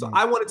 So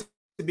I wanted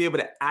to be able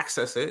to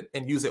access it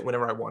and use it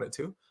whenever I wanted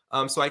to.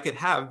 So I could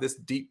have this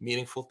deep,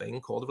 meaningful thing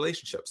called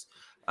relationships.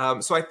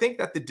 So I think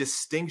that the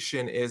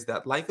distinction is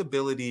that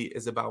likability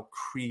is about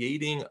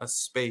creating a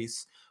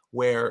space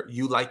where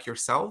you like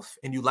yourself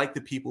and you like the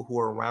people who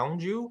are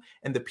around you,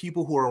 and the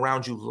people who are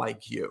around you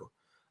like you.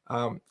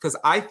 Because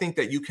I think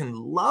that you can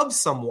love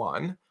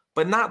someone,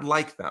 but not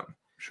like them.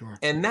 Sure.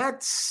 And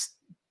that's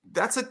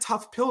a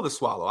tough pill to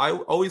swallow. I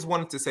always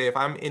wanted to say, if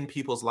I'm in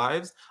people's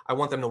lives, I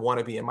want them to want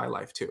to be in my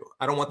life too.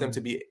 I don't want them to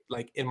be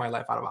like in my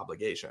life out of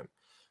obligation.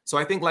 So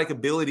I think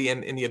likability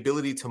and the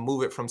ability to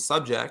move it from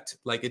subject,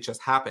 like it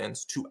just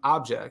happens, to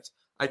object,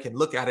 I can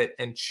look at it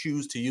and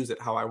choose to use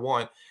it how I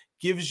want,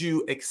 gives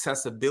you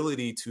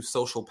accessibility to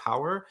social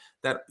power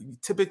that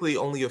typically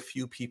only a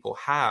few people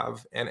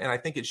have. And I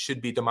think it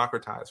should be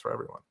democratized for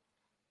everyone.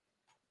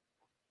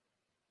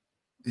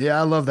 Yeah,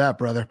 I love that,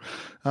 brother.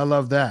 I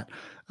love that.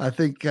 I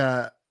think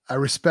I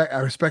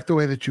respect the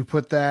way that you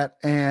put that.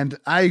 And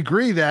I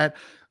agree that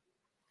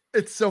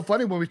it's so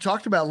funny when we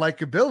talked about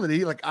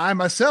likability, like I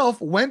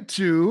myself went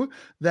to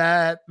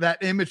that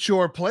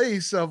immature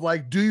place of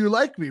like, do you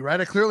like me?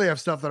 Right. I clearly have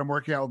stuff that I'm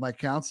working out with my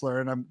counselor,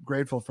 and I'm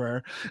grateful for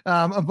her.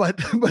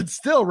 But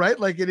still, right.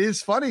 Like, it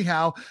is funny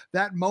how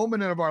that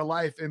moment of our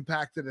life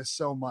impacted us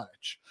so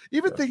much.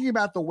 Even thinking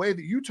about the way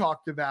that you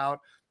talked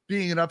about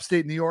being in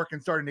upstate New York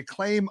and starting to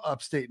claim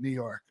upstate New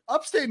York.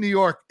 Upstate New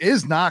York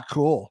is not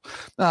cool.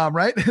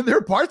 Right. There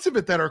are parts of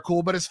it that are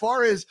cool, but as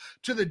far as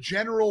to the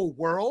general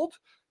world,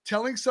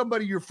 telling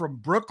somebody you're from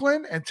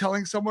Brooklyn and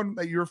telling someone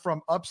that you're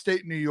from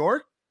upstate New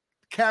York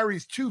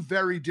carries two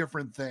very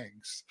different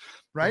things,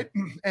 right?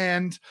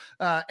 And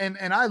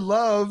I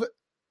love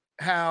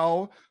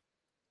how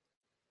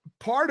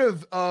part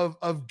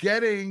of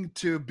getting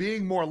to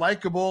being more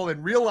likable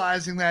and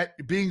realizing that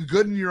being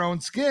good in your own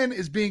skin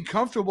is being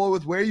comfortable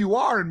with where you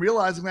are, and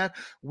realizing that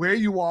where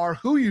you are,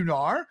 who you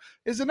are,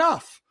 is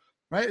enough.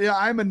 Right. Yeah,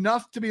 I'm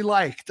enough to be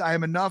liked. I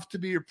am enough to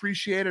be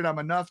appreciated. I'm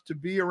enough to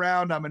be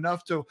around. I'm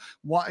enough to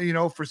want,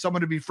 for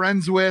someone to be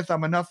friends with.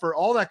 I'm enough for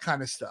all that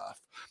kind of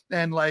stuff.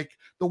 And like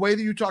the way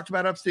that you talked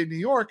about upstate New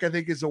York, I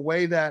think is a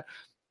way that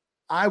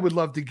I would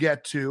love to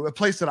get to, a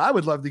place that I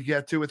would love to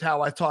get to with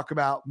how I talk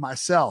about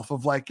myself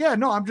of like, yeah,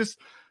 no,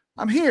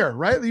 I'm here,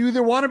 right? You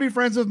either want to be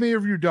friends with me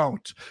or you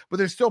don't, but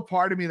there's still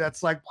part of me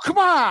that's like, come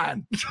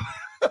on,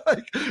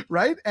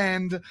 right?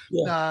 And,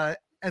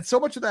 and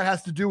so much of that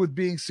has to do with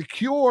being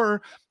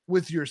secure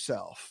with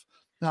yourself.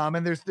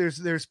 And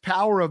there's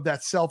power of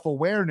that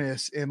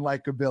self-awareness in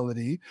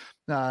likability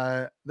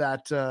that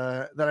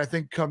I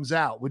think comes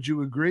out. Would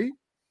you agree?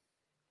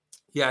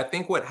 Yeah, I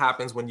think what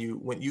happens when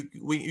you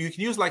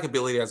can use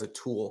likability as a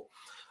tool,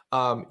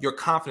 your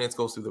confidence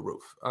goes through the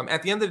roof.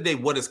 At the end of the day,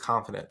 what is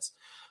confidence?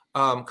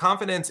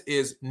 Confidence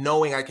is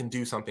knowing I can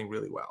do something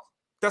really well.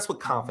 That's what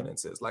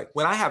confidence is. Like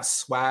when I have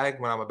swag,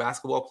 when I'm a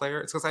basketball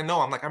player, it's because I know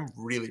I'm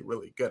really,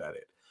 really good at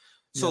it.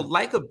 So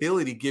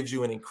likability gives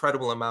you an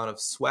incredible amount of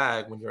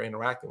swag when you're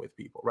interacting with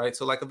people, right?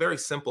 So like a very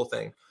simple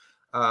thing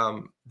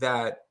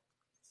that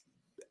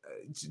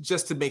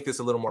just to make this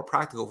a little more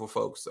practical for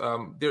folks,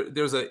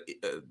 there's I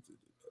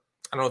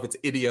don't know if it's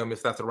idiom,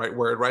 if that's the right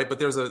word, right? But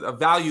there's a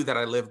value that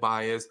I live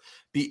by is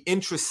be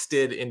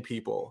interested in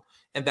people.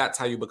 And that's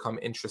how you become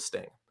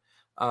interesting.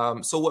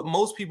 So what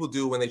most people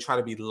do when they try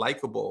to be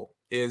likable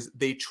is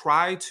they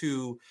try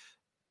to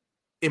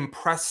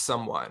impress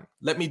someone.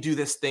 Let me do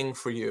this thing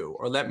for you,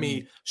 or let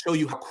me show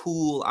you how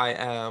cool I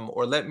am,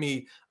 or let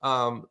me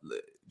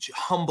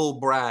humble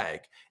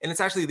brag. And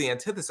it's actually the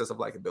antithesis of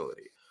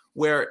likability,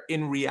 where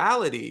in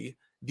reality,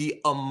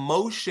 the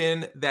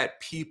emotion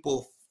that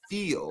people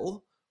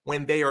feel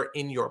when they are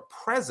in your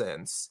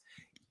presence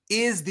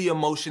is the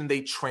emotion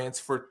they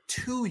transfer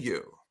to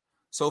you.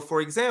 So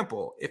for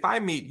example, if I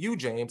meet you,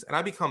 James, and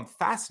I become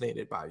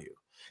fascinated by you,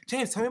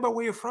 James, tell me about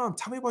where you're from.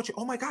 Tell me about you.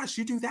 Oh my gosh,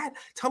 you do that?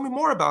 Tell me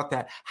more about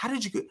that. How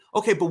did you get?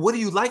 Okay, but what do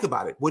you like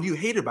about it? What do you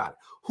hate about it?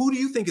 Who do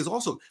you think is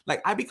also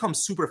like, I become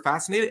super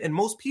fascinated, and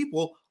most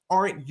people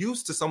aren't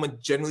used to someone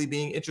genuinely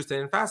being interested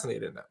and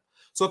fascinated in them.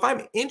 So if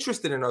I'm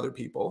interested in other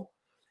people,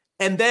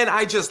 and then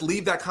I just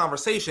leave that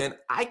conversation,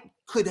 I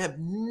could have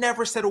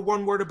never said a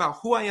one word about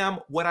who I am,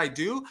 what I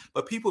do,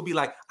 but people be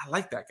like, I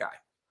like that guy.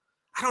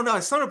 I don't know.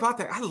 It's something about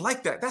that. I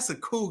like that. That's a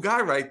cool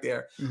guy right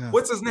there. Yeah.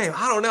 What's his name?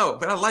 I don't know,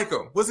 but I like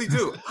him. What's he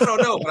do? I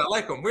don't know, but I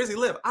like him. Where's he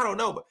live? I don't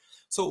know. But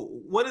so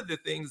one of the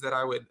things that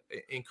I would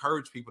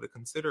encourage people to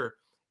consider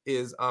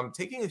is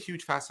taking a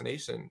huge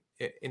fascination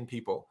in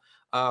people.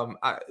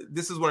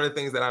 This is one of the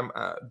things that I'm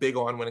big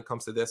on when it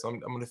comes to this. I'm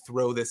going to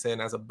throw this in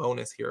as a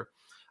bonus here.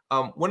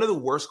 One of the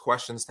worst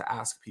questions to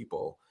ask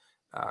people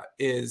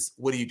is,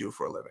 what do you do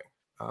for a living?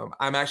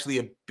 I'm actually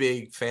a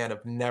big fan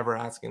of never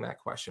asking that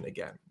question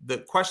again. The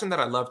question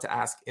that I love to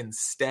ask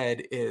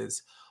instead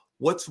is,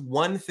 what's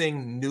one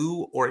thing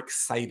new or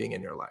exciting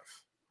in your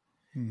life?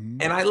 Mm-hmm.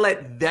 And I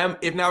let them,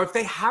 if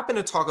they happen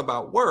to talk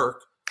about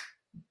work,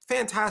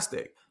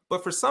 fantastic.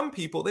 But for some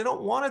people, they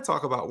don't want to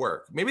talk about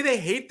work. Maybe they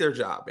hate their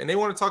job and they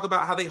want to talk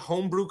about how they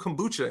homebrew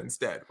kombucha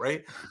instead,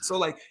 right?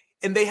 So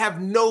and they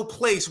have no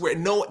place where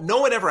no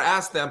one ever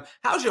asked them,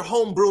 how's your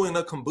home brewing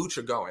a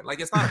kombucha going? Like,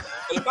 it's not,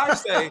 if I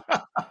say,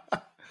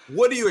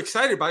 what are you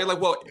excited about? You're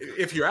like, well,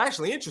 if you're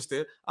actually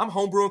interested, I'm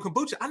home brewing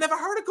kombucha. I never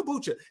heard of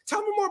kombucha.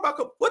 Tell me more about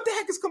what the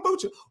heck is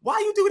kombucha? Why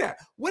you do that?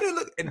 What it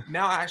look? And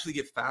now I actually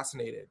get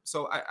fascinated.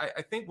 So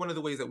I think one of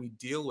the ways that we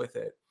deal with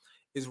it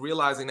is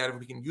realizing that if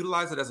we can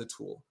utilize it as a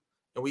tool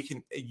and we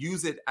can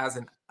use it as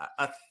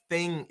a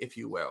thing, if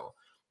you will,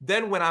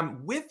 then when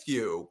I'm with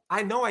you,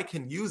 I know I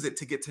can use it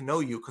to get to know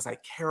you because I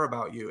care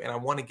about you and I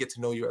want to get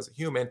to know you as a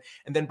human.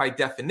 And then by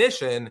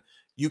definition,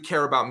 you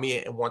care about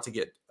me and want to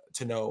get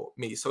to know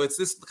me. So it's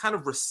this kind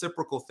of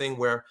reciprocal thing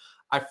where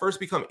I first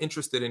become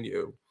interested in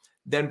you.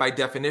 Then by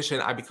definition,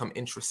 I become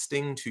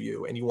interesting to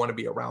you and you want to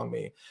be around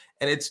me.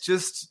 And it's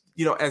just,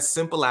 as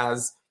simple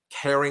as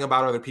caring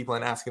about other people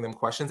and asking them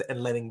questions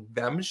and letting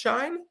them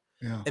shine.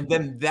 Yeah. And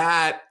then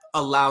that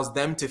allows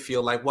them to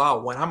feel like, wow,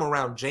 when I'm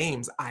around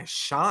James, I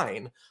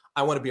shine.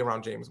 I want to be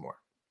around James more.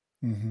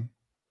 Mm-hmm.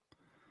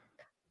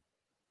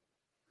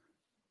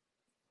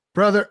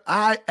 Brother,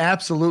 I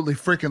absolutely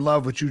freaking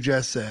love what you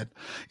just said.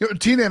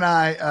 Tina and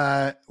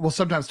I will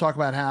sometimes talk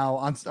about how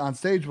on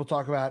stage we'll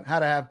talk about how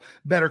to have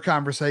better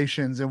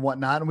conversations and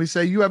whatnot. And we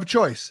say, you have a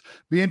choice,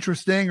 be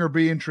interesting or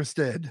be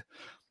interested.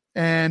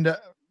 And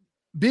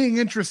being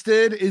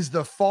interested is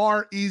the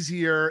far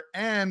easier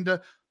and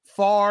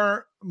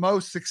far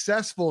most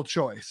successful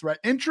choice, right?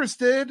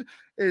 Interested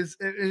is,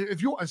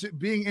 if you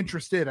being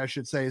interested, I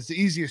should say, is the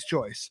easiest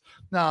choice.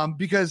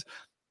 Because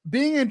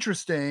being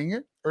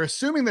interesting or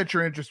assuming that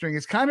you're interesting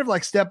is kind of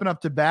like stepping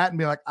up to bat and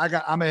be like, I'm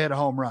gonna hit a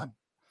home run,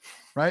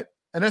 right?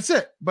 And that's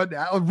it. But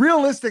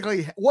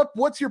realistically,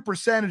 what's your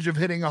percentage of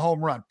hitting a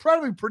home run?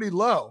 Probably pretty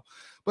low.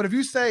 But if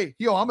you say,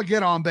 I'm gonna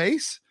get on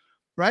base,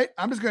 right?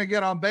 I'm just gonna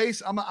get on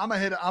base. I'm gonna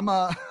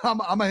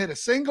hit a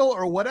single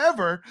or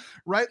whatever,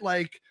 right?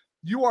 Like,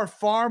 you are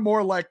far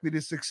more likely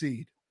to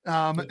succeed.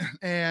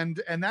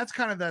 And that's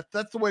kind of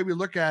that's the way we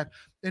look at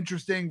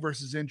interesting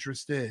versus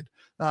interested.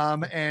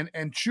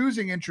 And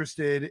choosing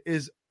interested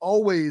is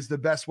always the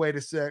best way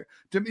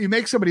you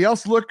make somebody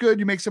else look good.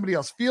 You make somebody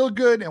else feel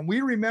good. And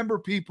we remember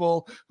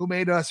people who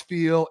made us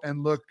feel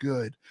and look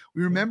good.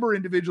 We remember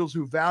individuals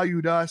who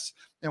valued us,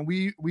 and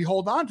we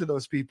hold on to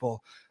those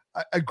people.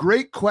 A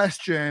great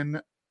question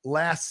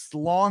lasts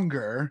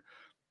longer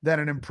than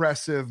an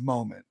impressive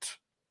moment.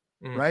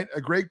 Right. A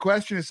great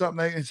question is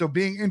something and so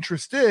being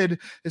interested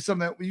is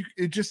something that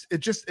it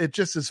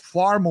just is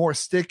far more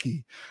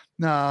sticky.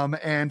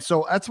 And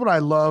so that's what I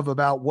love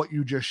about what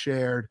you just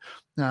shared.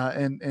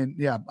 And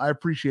yeah, I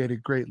appreciate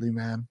it greatly,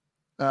 man.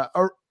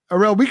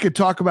 Arel, we could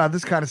talk about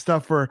this kind of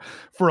stuff for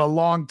a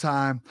long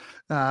time.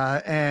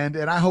 And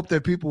I hope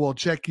that people will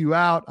check you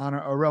out on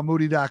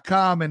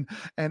arelmoody.com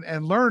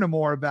and learn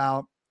more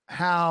about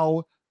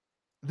how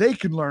they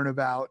can learn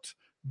about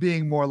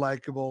being more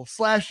likable,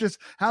 / just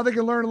how they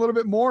can learn a little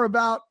bit more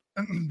about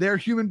their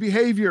human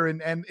behavior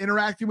and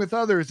interacting with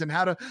others, and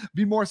how to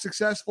be more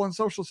successful in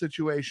social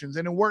situations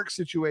and in work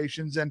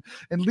situations and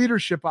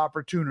leadership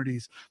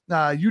opportunities.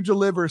 You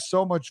deliver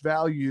so much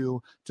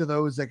value to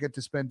those that get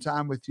to spend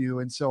time with you.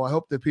 And so I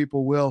hope that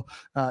people will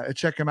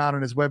check him out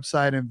on his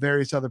website and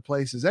various other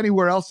places.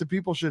 Anywhere else that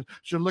people should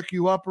look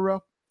you up, Arel?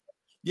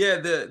 Yeah,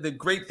 the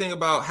great thing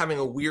about having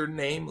a weird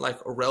name like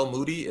Arel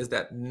Moody is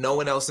that no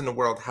one else in the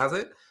world has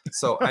it.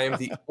 So I am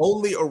the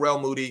only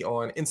Arel Moody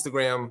on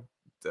Instagram,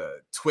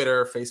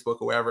 Twitter,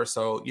 Facebook, or wherever.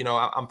 So,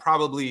 I'm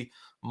probably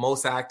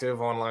most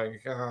active on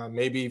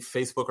maybe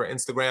Facebook or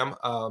Instagram.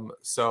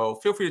 So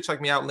feel free to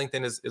check me out.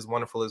 LinkedIn is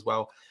wonderful as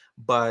well.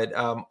 But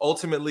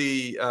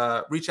ultimately,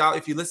 reach out.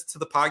 If you listen to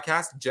the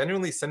podcast,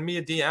 genuinely send me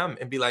a DM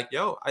and be like,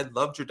 yo, I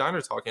loved your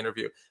Diner Talk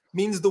interview. It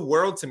means the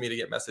world to me to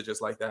get messages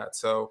like that.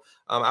 So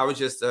I would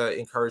just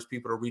encourage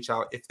people to reach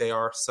out if they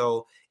are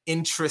so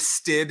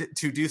interested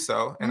to do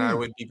so. And I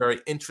would be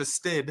very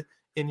interested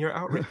in your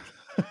outreach.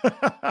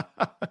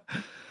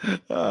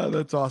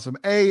 That's awesome.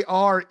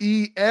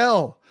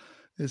 Arel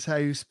is how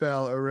you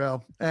spell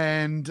Arel,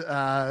 and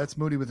that's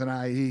Moody with an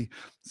IE.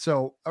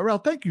 So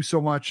Arel, thank you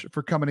so much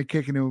for coming and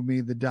kicking it with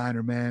me, the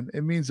Diner, man.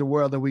 It means the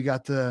world that we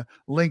got to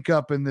link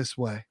up in this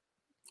way.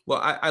 Well,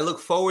 I look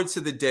forward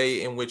to the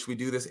day in which we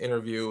do this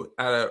interview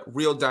at a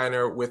real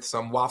diner with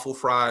some waffle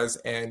fries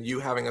and you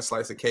having a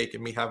slice of cake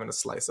and me having a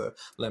slice of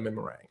lemon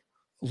meringue.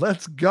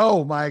 Let's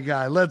go, my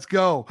guy. Let's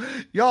go.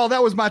 Y'all,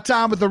 that was my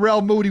time with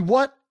Arel Moody.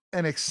 What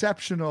an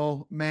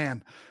exceptional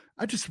man.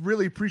 I just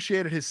really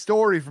appreciated his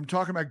story, from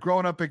talking about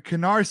growing up in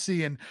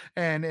Canarsie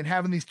and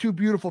having these two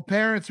beautiful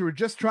parents who were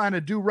just trying to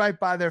do right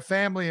by their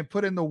family and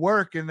put in the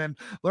work, and then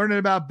learning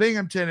about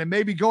Binghamton and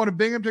maybe going to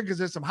Binghamton because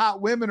there's some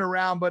hot women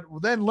around, but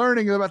then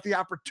learning about the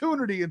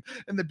opportunity and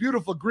the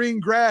beautiful green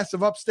grass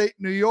of upstate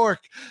New York,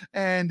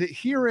 and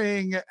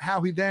hearing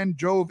how he then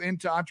drove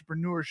into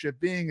entrepreneurship,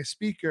 being a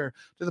speaker,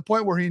 to the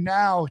point where he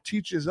now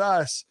teaches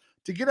us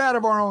to get out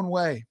of our own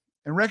way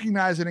and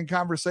recognize it in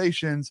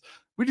conversations.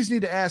 We just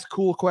need to ask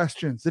cool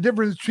questions. The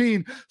difference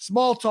between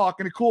small talk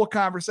and a cool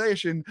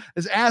conversation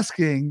is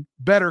asking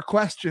better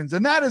questions.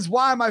 And that is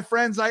why, my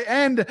friends, I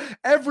end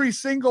every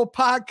single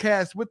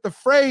podcast with the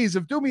phrase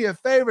of, do me a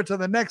favor till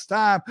the next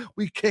time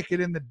we kick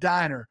it in the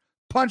diner.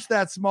 Punch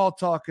that small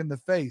talk in the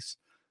face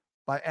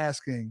by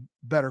asking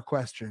better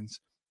questions.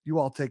 You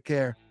all take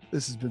care.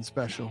 This has been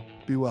special.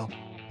 Be well.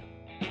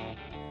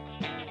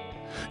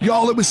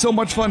 Y'all, it was so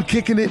much fun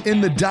kicking it in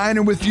the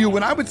diner with you,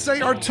 and I would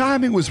say our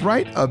timing was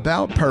right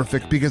about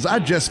perfect because I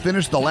just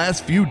finished the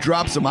last few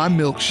drops of my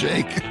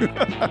milkshake.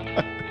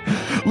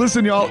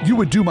 Listen, y'all, you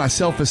would do my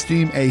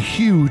self-esteem a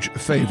huge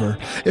favor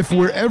if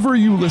wherever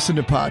you listen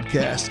to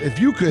podcasts, if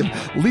you could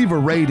leave a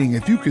rating,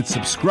 if you could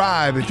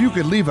subscribe, if you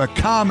could leave a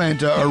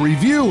comment, a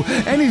review,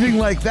 anything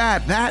like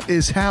that. That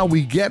is how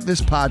we get this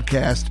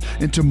podcast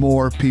into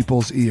more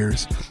people's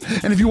ears.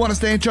 And if you want to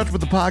stay in touch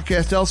with the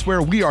podcast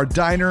elsewhere, we are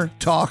Diner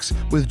Talks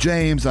with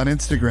James on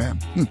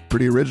Instagram.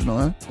 Pretty original,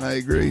 huh? I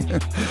agree.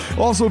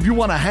 Also, if you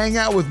want to hang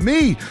out with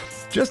me,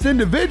 just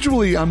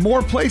individually on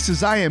more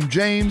places, I am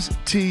James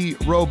T.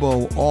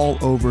 Robo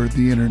all over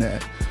the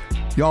internet.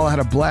 Y'all, I had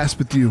a blast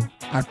with you.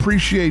 I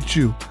appreciate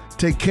you.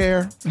 Take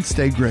care and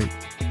stay great.